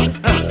Jackson.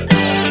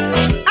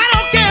 I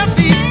don't care if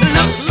he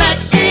looks like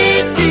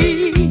E.T.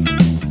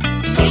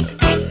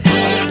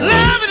 His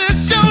loving is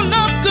sure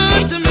not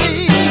good to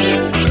me.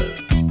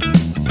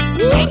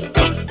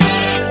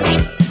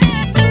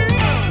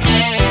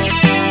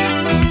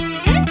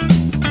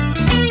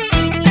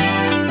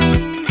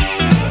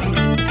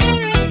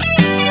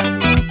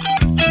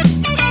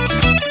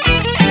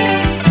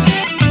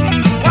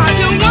 While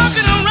you're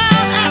walking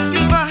around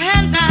asking for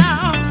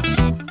handouts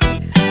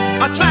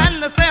or trying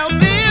to sell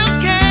beer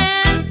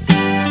cans,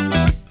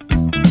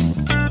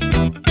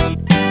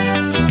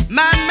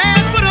 my man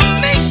put a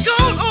mink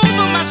coat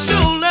over my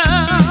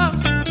shoulders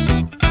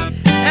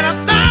and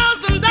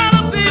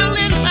 $1,000 bill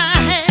in my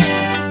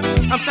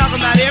hand. I'm talking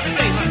about every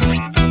day, honey.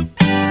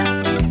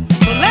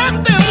 So let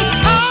them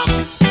talk.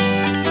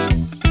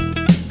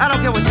 I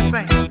don't care what you're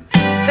saying.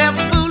 They're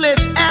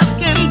foolish as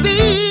can be.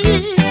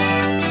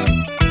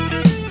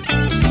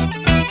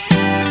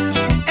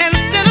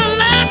 Instead of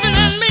laughing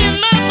at me and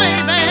my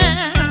baby,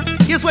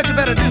 here's what you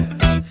better do.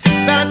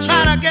 Better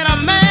try to get a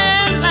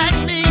man like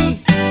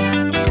me.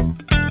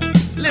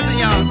 Listen,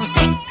 y'all.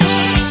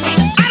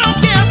 I don't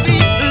care if he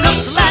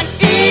looks like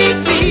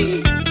E.T.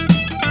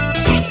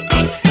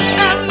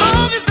 As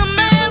long as the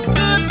man's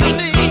good to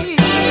me.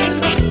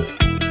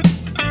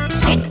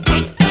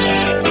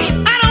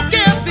 I don't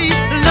care if he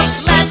looks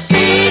like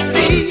E.T.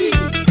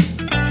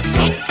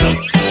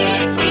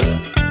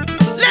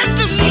 Let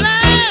them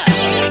laugh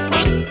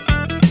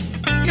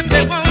if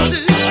they want to.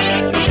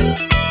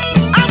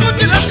 I want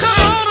you to come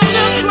on a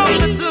little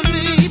closer to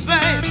me,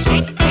 babe.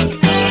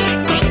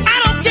 I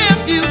don't care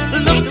if you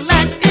look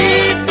like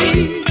E.T.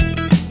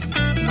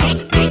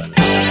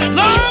 As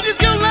long as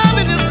your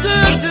loving is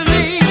good to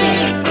me.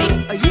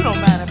 You don't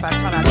mind if I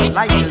turn out the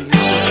light, do you?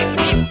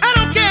 I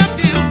don't care if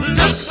you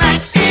look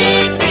like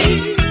E.T.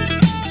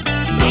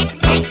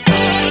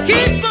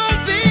 Keep on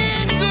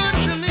being good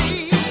to me.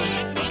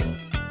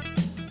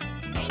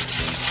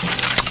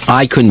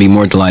 I couldn't be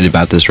more delighted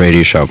about this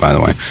radio show, by the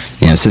way.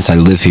 You know, since I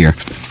live here.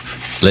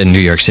 Live in New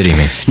York City,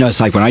 man. No, it's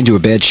like when I do a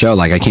bad show,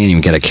 like I can't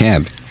even get a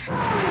cab.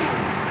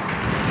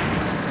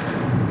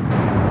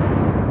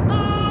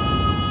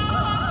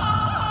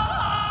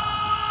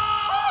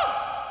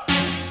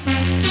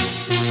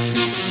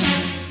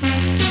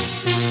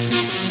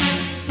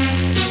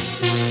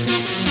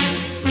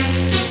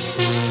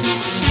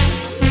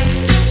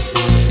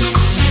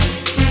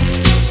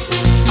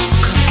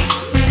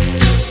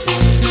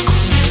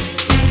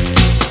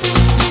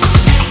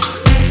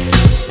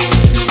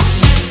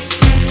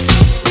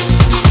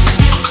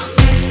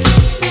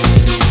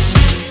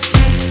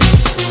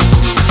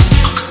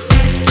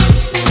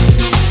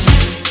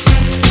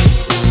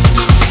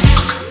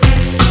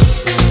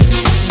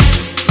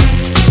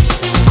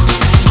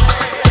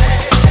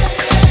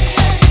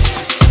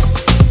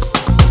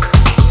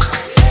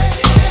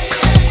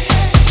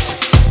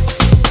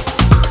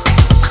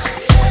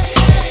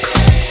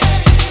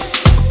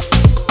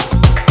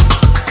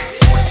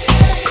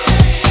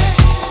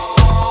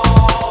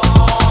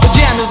 The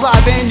jam is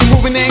live and you're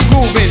moving and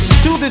grooving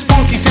to this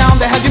funky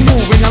sound that has you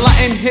moving. A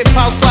Latin hip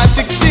hop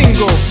classic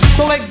single.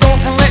 So let go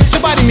and let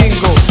your body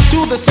mingle to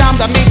the sound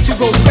that makes you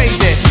go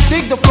crazy.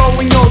 Dig the flow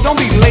and yo, don't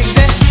be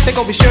lazy. Take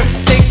off your shirt,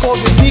 take off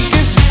your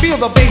sneakers. Feel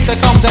the bass that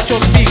comes at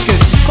your speakers.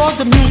 Cause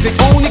the music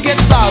only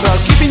gets louder.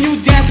 Keeping you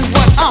dancing is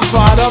what I'm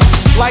proud of.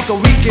 Like a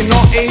weekend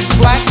or a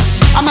black.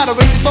 I'm not a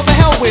racist, so the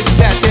hell with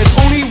that. There's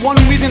only one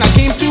reason I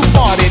came to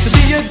party. To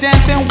see you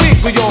dance and wig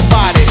with your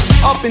body.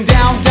 Up and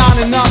down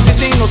and up.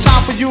 This ain't no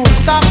time for you to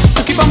stop.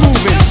 So keep on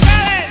moving.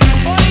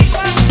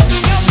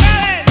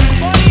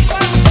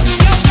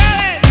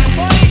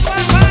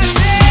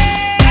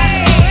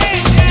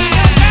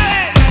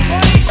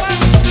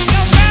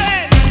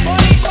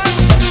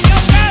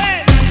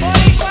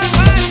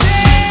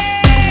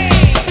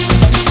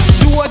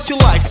 Do what you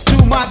like to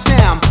my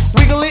sound.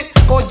 Wiggle it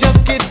or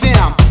just get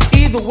down.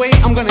 Either way,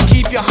 I'm gonna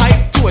keep you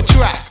hyped to a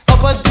track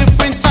of a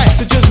different type.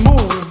 So just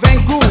move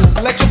and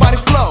groove, let your body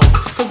flow.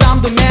 Cause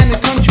I'm the man in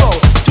control.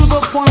 To the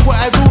point where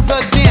I rule the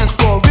dance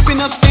floor. Ripping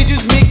up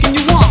stages, making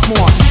you want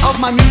more of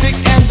my music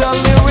and the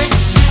lyrics.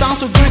 Sounds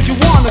so good you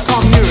wanna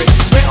come near it.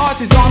 Ray Art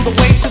is on the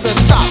way to the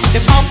top.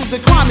 If house is a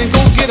crime, then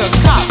go get a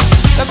cop.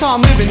 That's how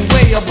I'm living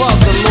way above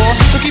the law.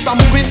 So keep on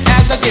moving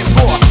as I get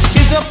more.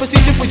 Here's a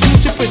procedure for you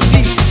to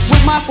proceed.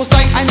 With my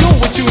foresight, I know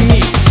what you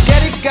need.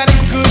 Get it, got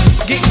it good,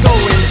 get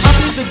going. House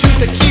is the juice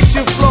that keeps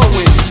you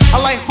flowing. I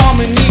like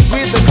harmony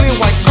with the clear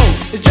white coat.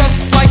 It's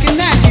just like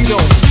an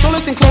antidote. So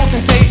listen close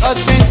and pay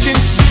attention.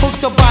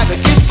 Hooked up by the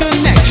Kiss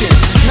Connection.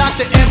 Not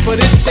the end, but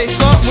it's they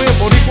start with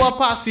Boricua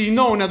Posse,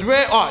 known as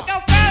Ray Arts.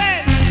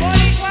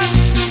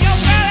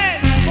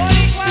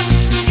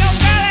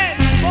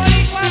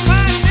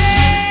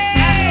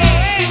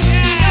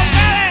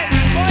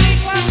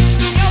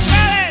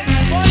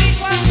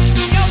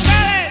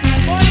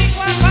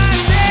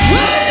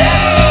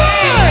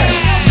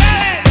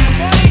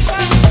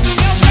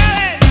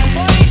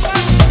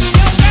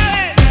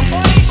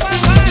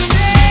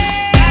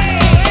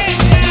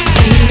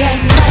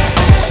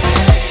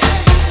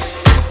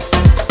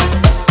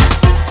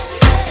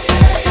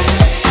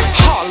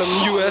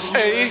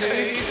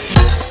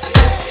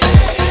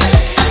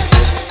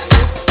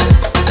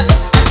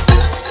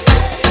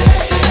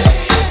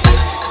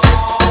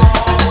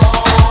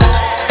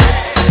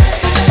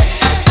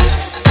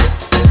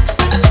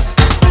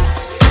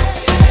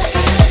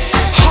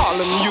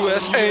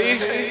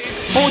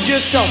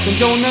 yourself and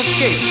don't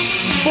escape.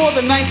 For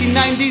the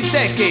 1990s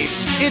decade,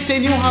 it's a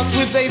new house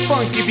with a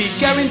funky beat,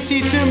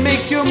 guaranteed to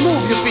make you move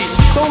your feet,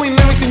 throwing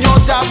lyrics in your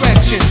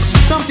direction,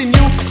 something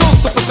new,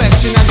 close to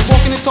perfection. As you're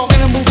walking and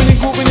talking and moving and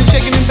grooving and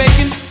shaking and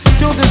baking,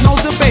 till there's no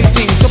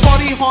debating. So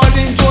party hard,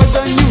 enjoy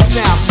the new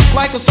sound.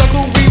 Like a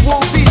circle, we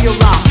won't be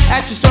around.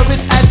 At your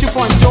service, at your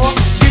front door,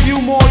 give you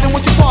more than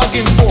what you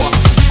bargained for.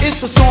 It's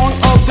the song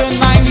of the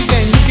 90s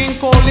and you can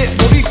call it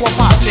Boricua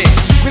Posse.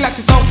 Relax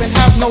yourself and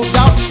have no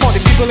doubt. For the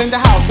people in the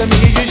house, let me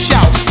hear you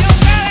shout.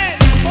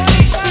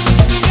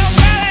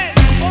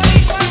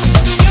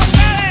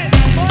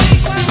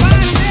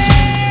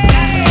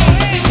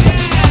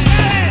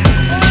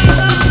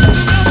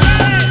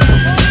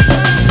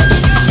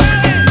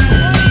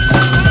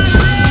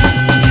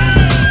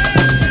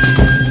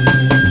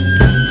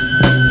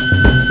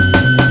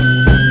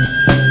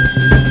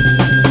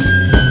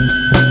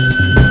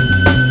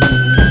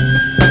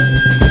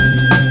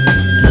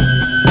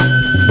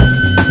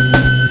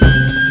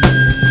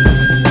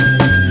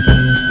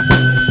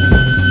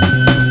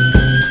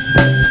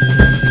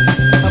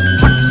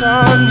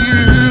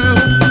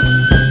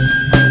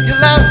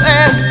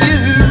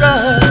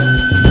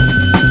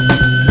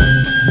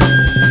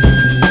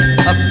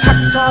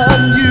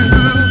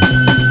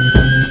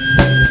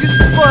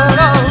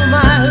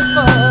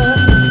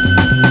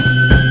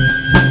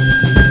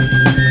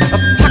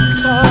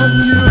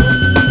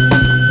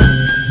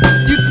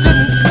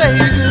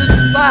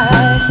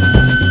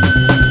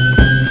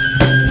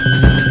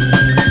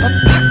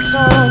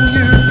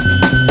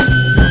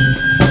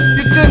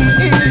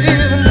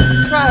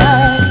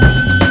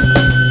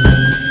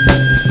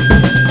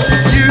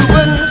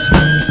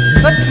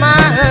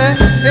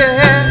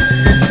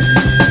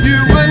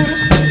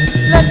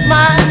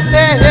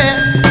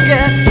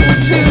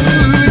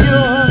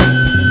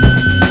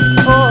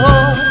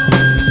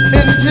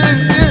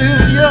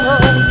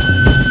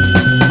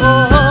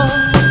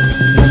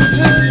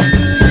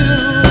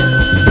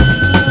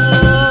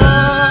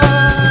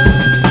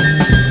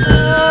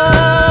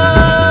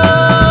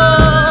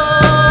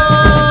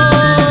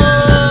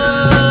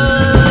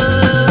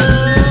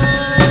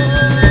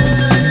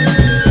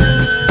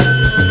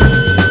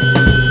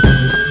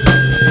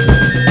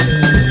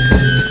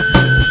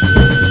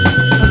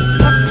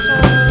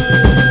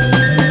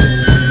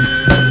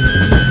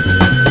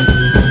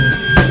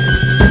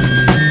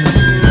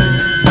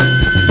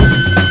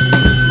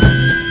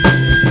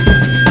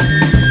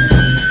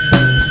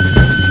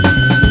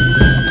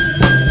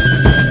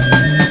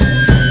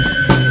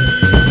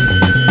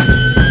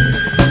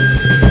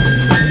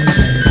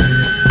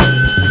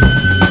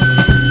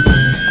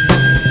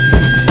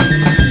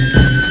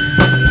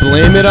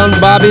 Blame it on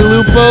Bobby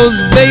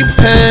Lupo's vape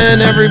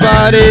pen,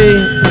 everybody.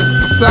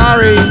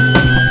 Sorry.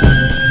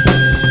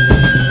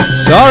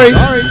 Sorry. A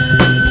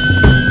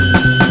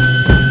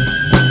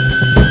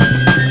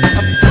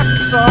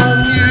pox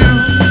on you.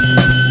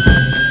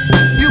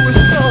 You were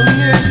so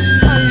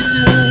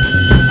nearsighted.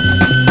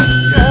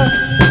 Yeah.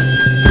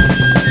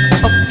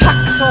 A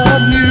pox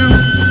on you.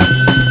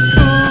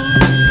 Ooh,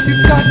 you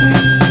got me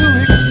too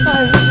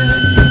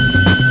excited.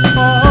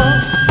 Oh.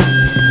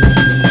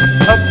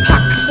 A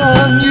pox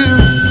on you.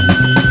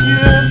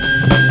 Yeah.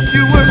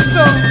 You were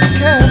so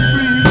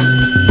carefree.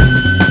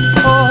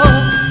 Oh.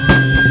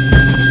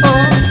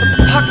 Oh.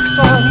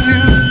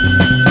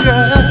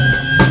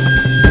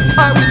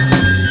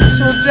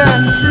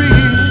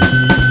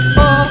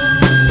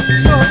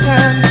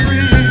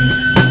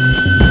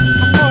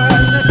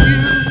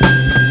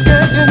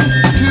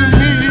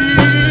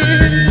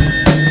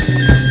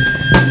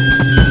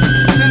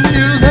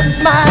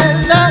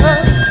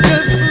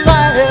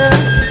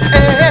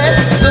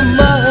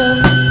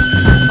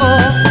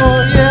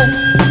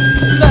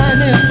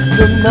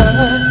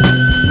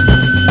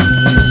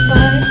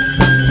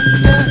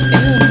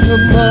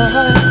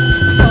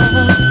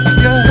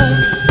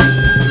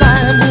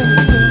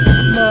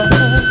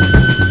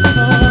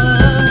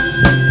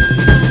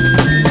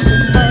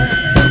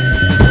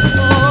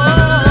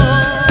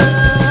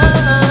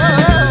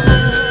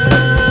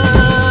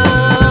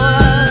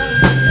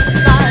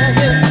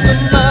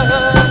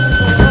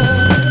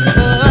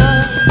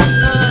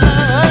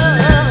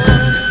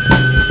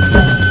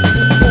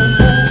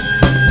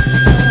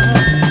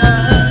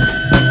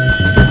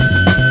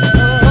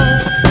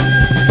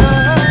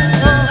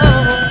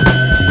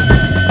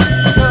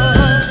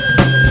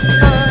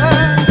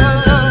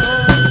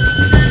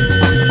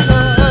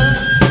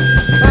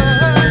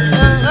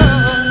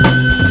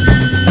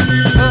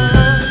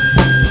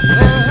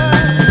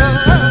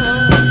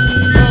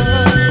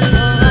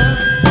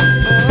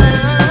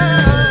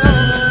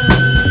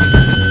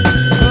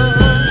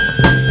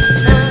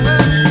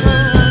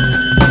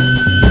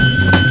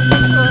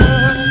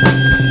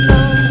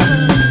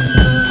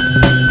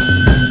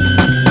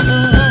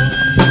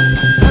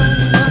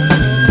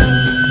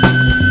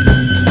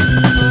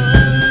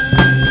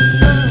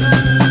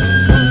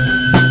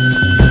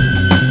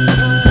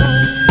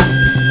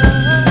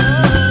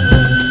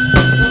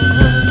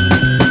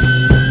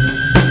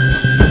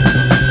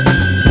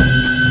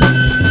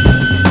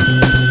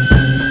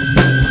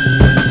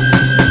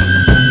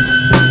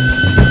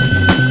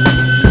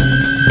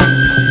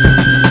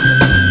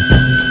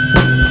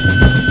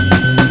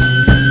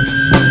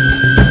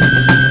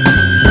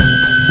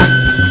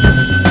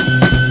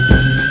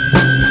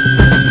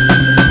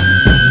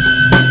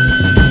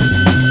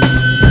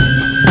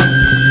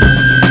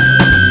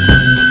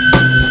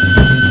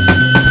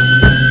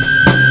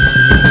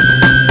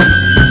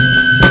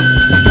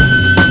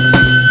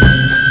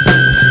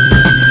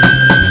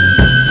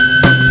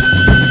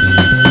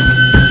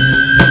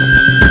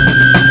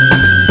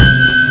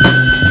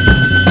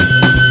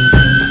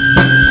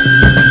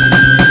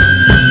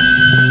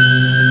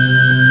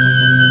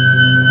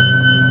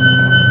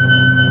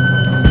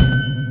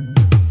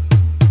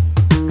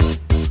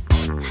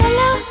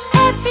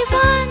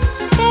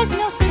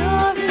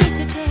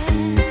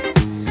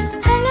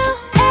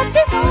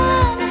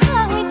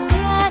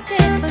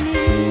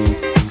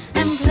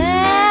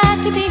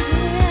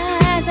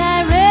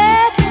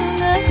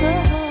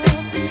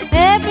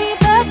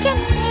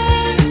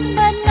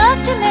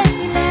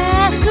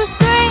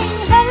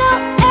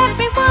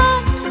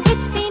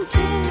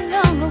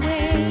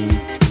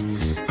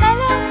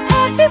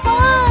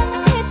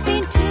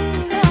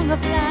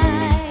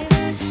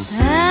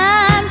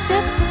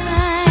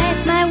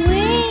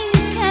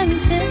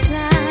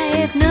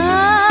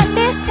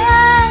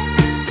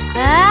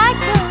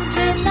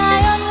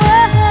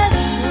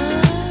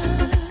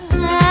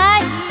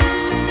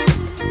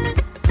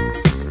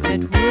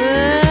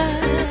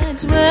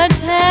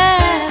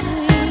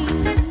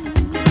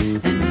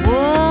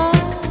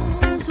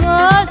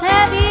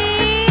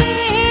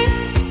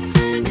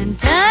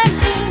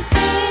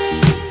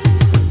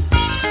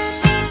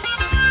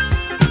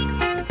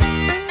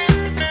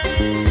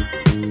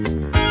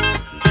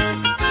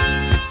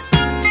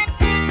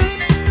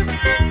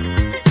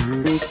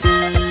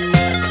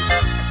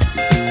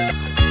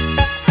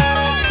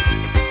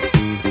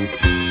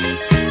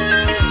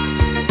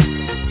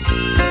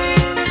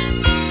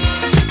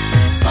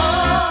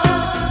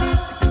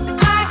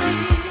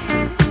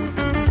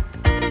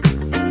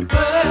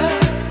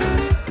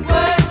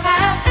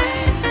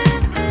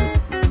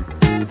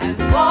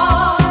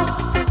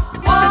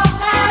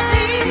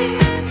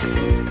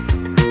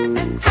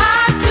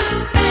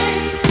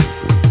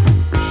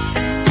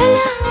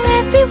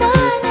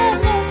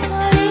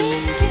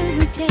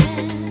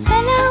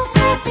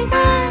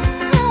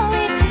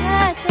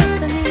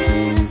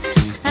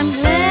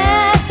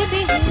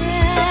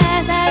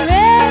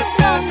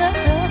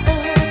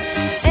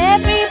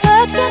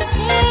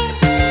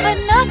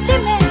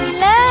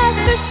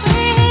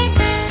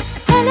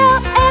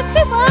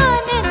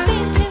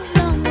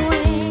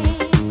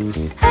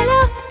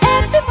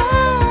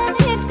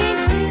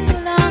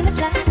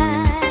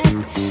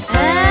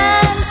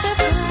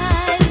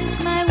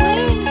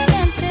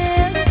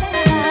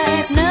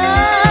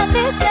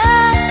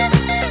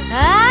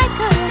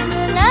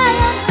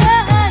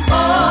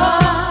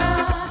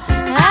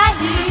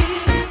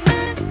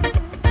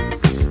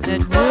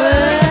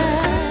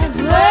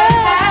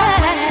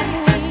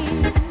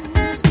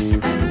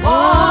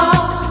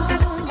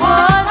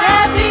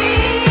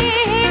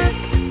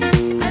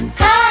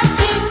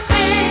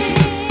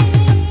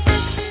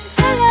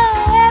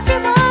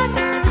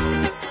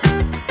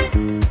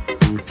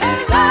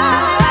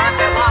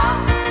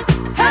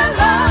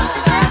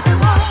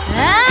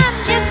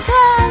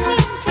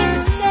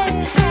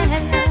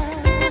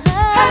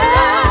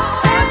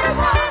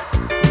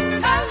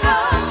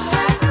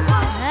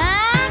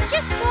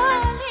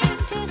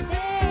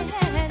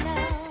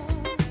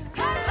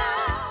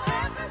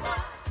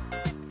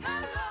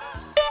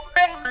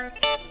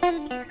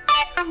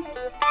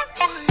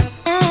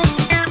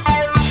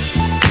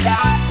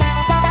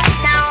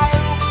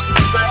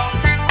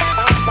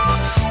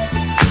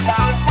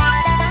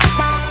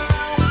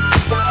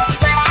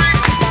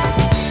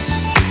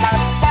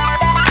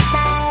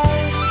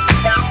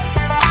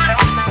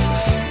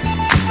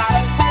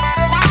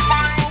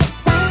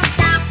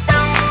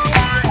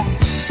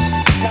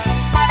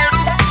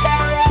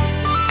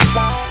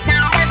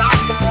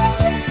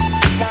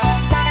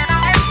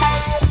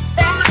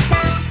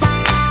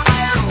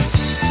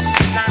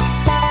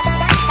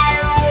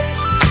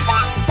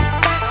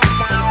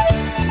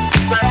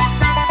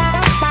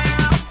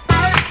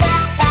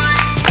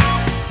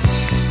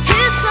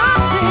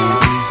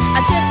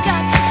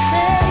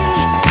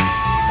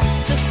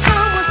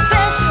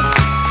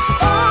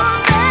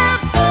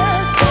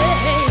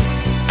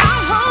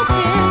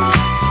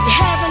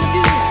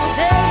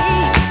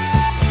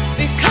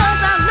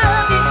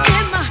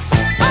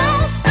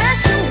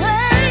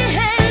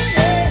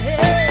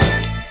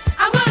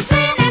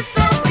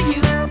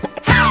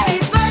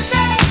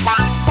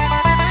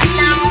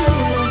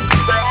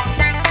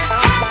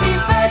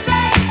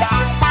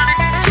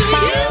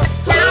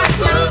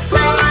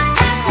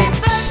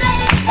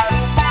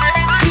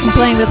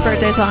 Playing this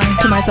birthday song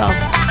to myself.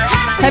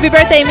 Happy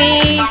birthday,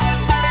 me!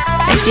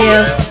 Thank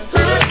you.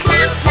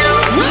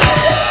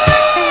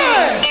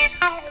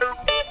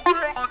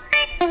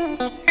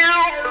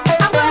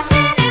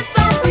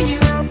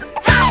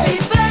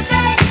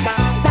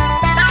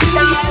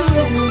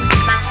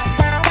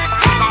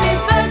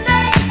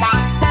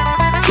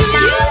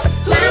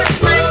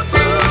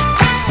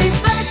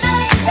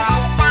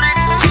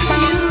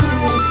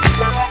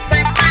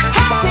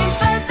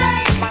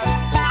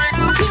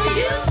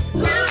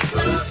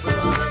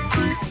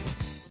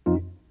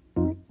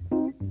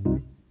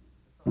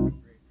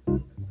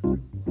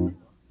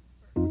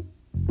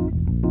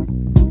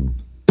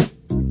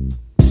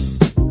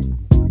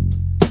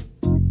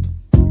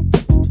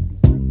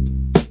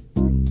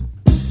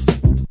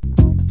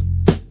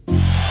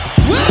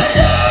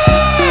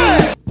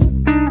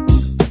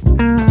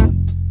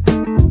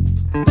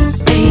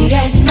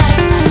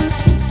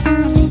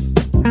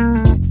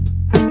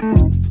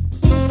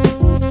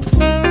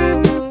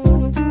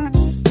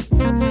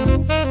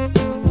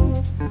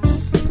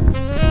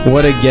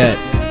 What a get.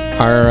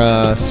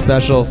 Our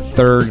special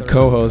third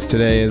co-host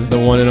today is the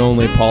one and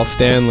only Paul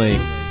Stanley.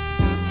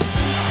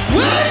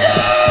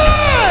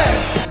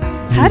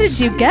 How did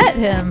you get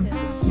him?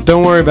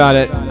 Don't worry about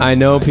it. I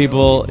know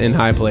people in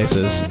high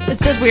places.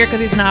 It's just weird because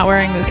he's not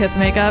wearing the Kiss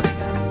makeup.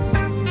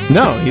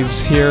 No,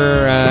 he's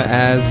here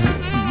as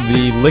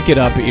the Lick It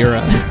Up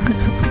era.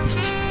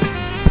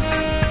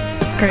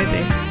 It's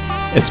crazy.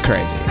 It's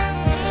crazy.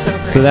 So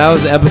crazy. So that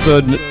was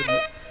episode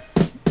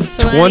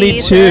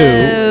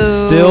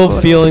 22.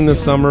 Still feeling the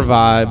summer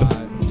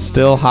vibe.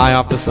 Still high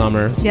off the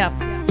summer. Yep.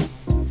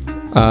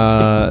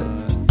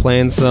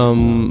 Playing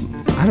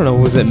some, I don't know,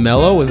 was it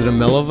mellow? Was it a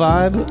mellow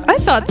vibe? I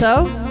thought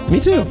so. Me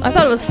too. I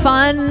thought it was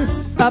fun,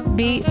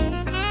 upbeat.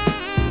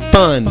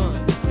 Fun,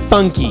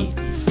 funky,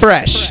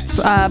 fresh.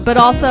 But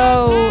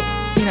also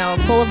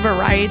full of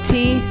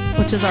variety,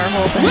 which is our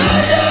whole thing.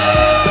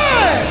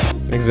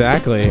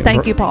 Exactly.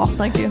 Thank you, Paul.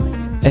 Thank you.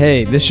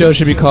 Hey, this show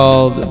should be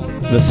called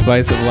The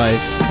Spice of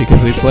Life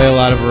because we play a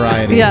lot of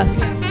variety.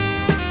 Yes.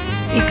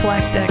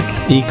 Eclectic.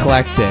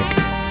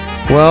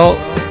 Well,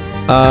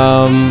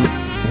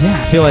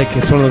 I feel like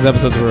it's one of those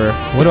episodes where,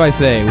 what do I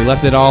say? We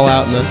left it all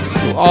out on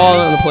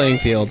the playing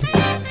field.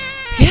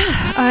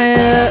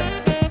 Yeah,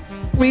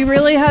 we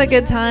really had a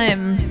good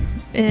time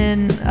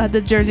in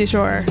the Jersey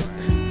Shore.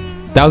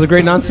 That was a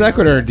great non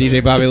sequitur,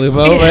 DJ Bobby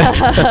Lupo.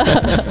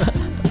 Yeah.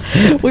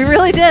 We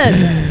really did.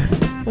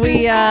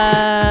 We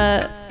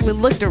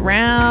looked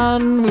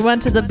around. We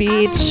went to the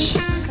beach.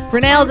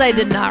 Renee Alzay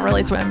did not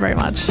really swim very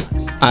much.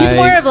 He's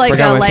more of like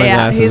a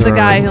layout. He's a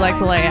guy who likes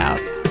to lay out.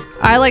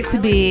 I like to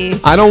be.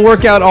 I don't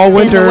work out all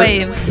winter in the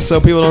waves, so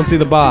people don't see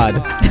the bod.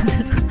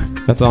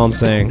 That's all I'm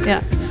saying.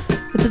 Yeah,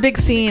 it's a big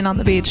scene on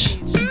the beach,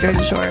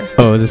 Jersey Shore.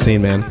 Oh, it's a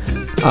scene, man.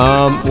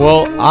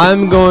 Well,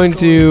 I'm going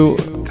to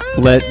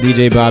let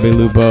DJ Bobby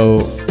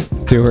Lupo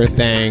do her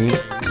thing.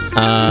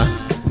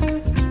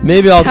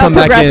 Maybe I'll come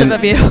back in.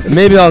 Of you.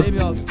 Maybe I'll.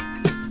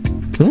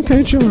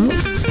 Okay, chill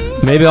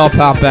out. Maybe I'll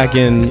pop back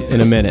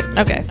in a minute.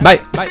 Okay.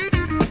 Bye.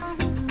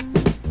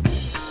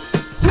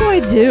 What do I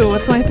do?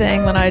 What's my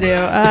thing when I do?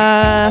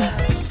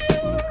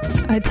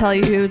 I tell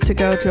you to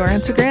go to our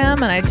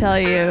Instagram, and I tell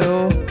you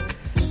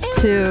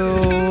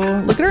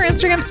to look at our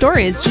Instagram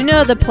stories. Do you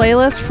know the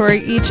playlist for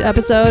each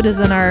episode is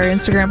in our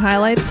Instagram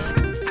highlights,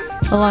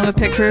 along with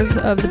pictures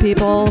of the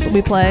people that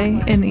we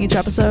play in each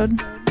episode?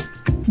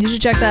 You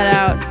should check that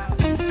out.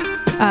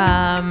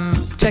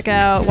 Check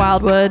out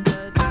Wildwood.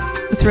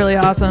 It's really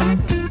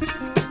awesome.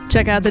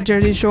 Check out the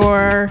Jersey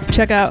Shore.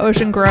 Check out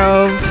Ocean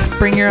Grove.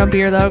 Bring your own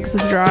beer, though, because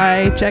it's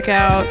dry. Check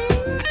out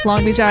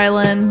Long Beach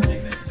Island.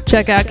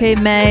 Check out Cape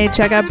May.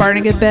 Check out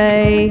Barnegat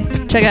Bay.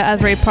 Check out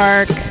Asbury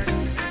Park.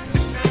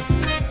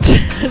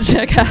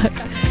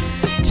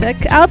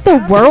 Check out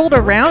the world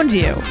around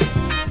you.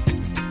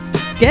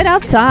 Get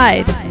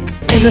outside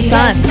in the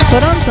sun.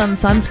 Put on some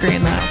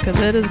sunscreen, though,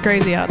 because it is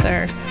crazy out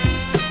there.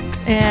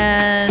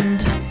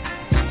 And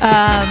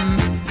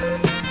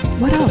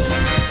what else?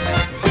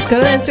 Go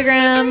to the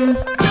Instagram.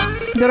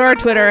 Go to our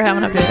Twitter.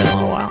 Haven't updated in a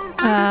little while.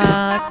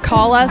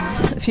 Call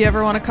us if you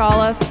ever want to call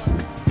us.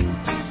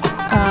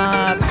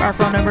 Our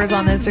phone number is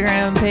on the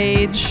Instagram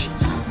page,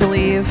 I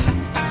believe.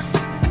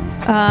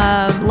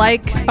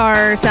 Like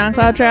our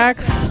SoundCloud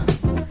tracks.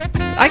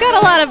 I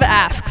got a lot of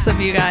asks of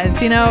you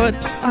guys.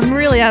 I'm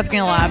really asking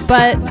a lot,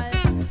 but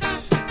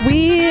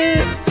we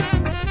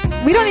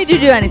don't need you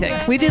to do anything.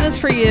 We do this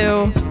for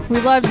you. We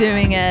love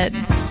doing it.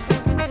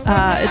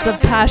 It's a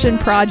passion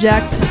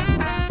project.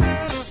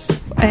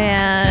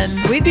 And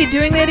we'd be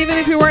doing it even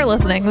if you weren't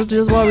listening. That's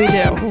just what we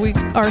do. We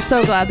are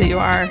so glad that you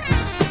are.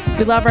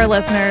 We love our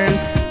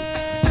listeners.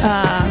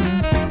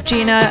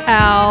 Gina,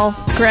 Al,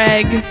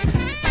 Greg,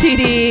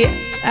 TD,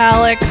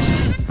 Alex.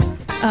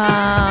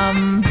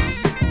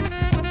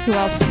 Who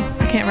else?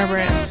 I can't remember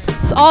it.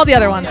 It's all the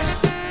other ones.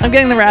 I'm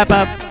getting the wrap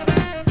up.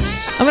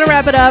 I'm going to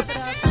wrap it up.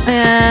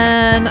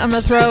 And I'm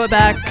going to throw it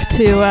back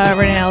to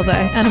Renee Alzay.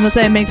 And I'm going to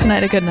say make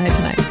tonight a good night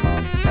tonight.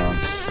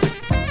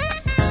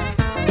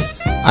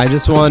 I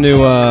just want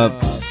to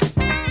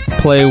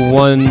play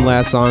one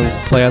last song,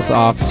 play us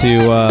off to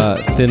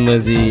Thin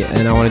Lizzy,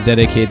 and I want to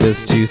dedicate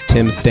this to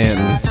Tim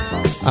Stanton.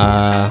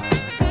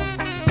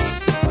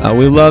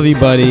 We love you,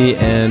 buddy,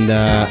 and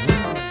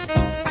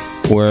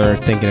we're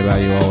thinking about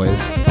you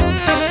always.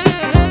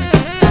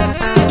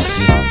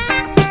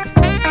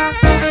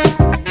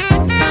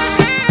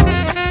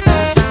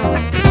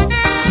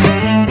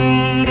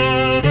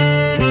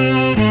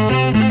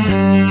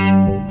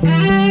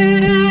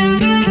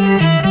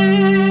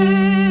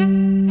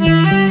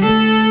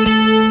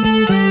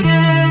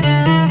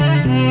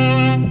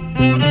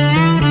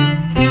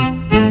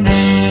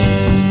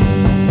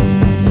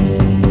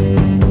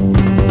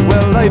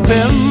 I've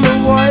been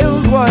the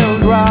wild,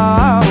 wild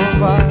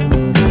rover,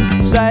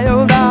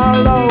 sailed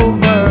all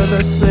over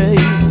the sea.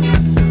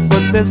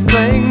 But this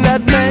thing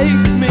that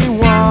makes me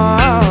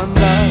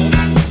wonder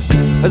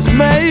has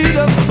made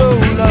a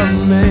fool of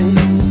me.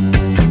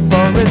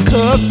 For it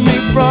took me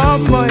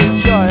from my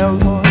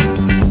childhood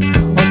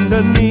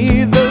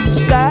underneath the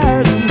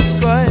stars and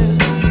skies,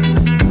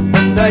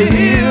 and I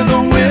hear the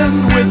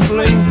wind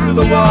whistling through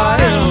the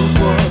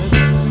wildwood,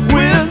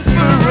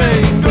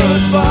 whispering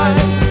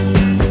goodbye.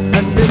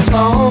 It's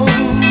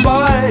home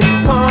by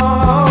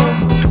town.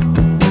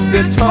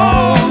 It's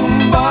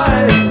home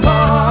by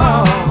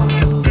town.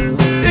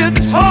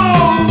 It's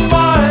home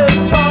by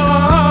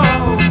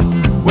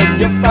town. When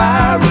you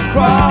fire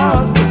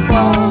across the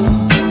phone.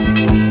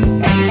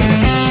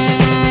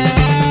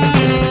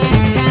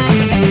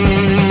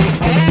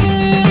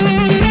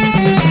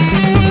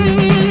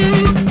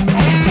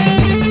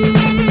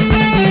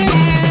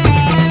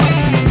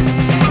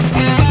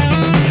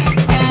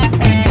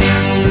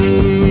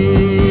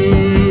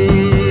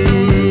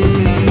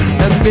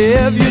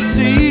 If you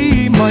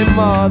see my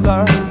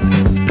mother,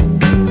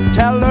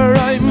 tell her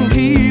I'm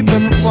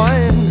keeping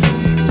fine.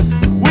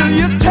 Will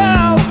you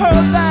tell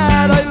her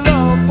that I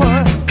love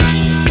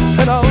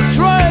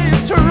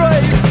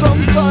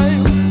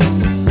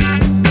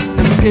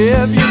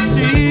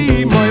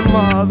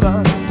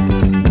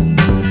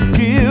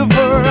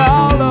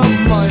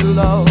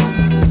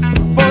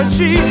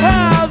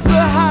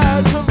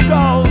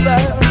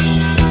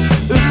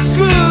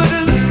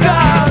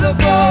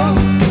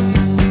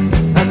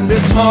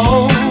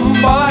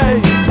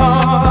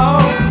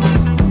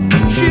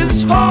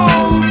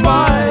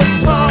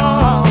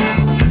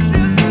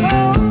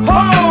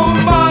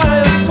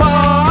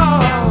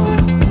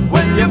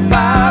you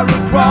fire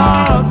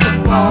across the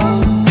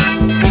phone.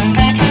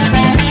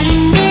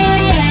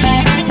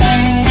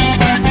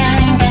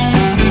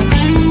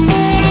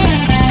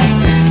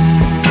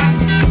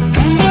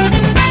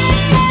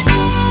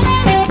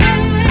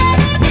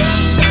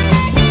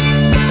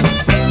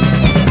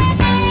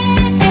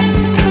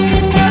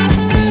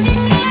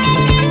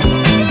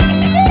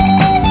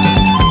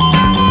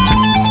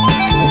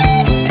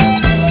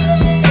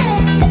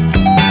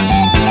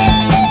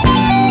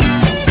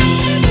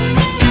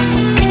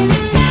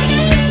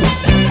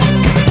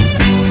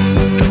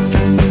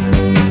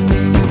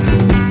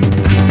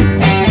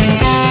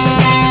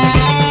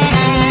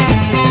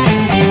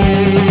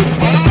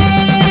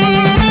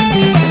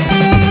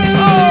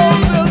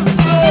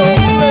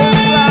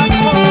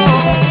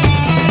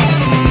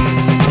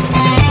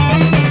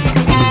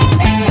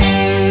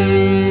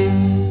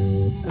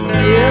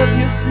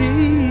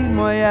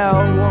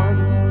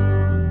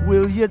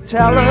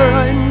 Tell her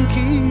I'm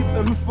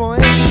keeping fine.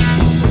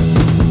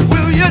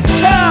 Will you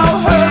tell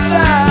her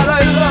that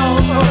I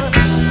love her?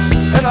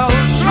 And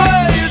I'll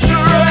try to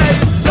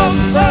write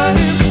sometime.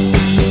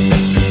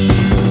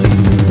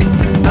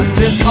 And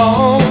it's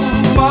on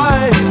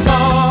my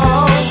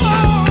tongue.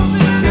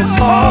 It's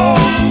on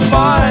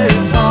my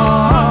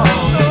tongue.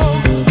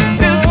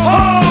 It's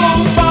on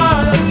my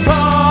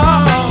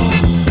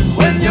tongue.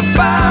 When you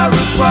fire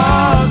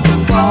across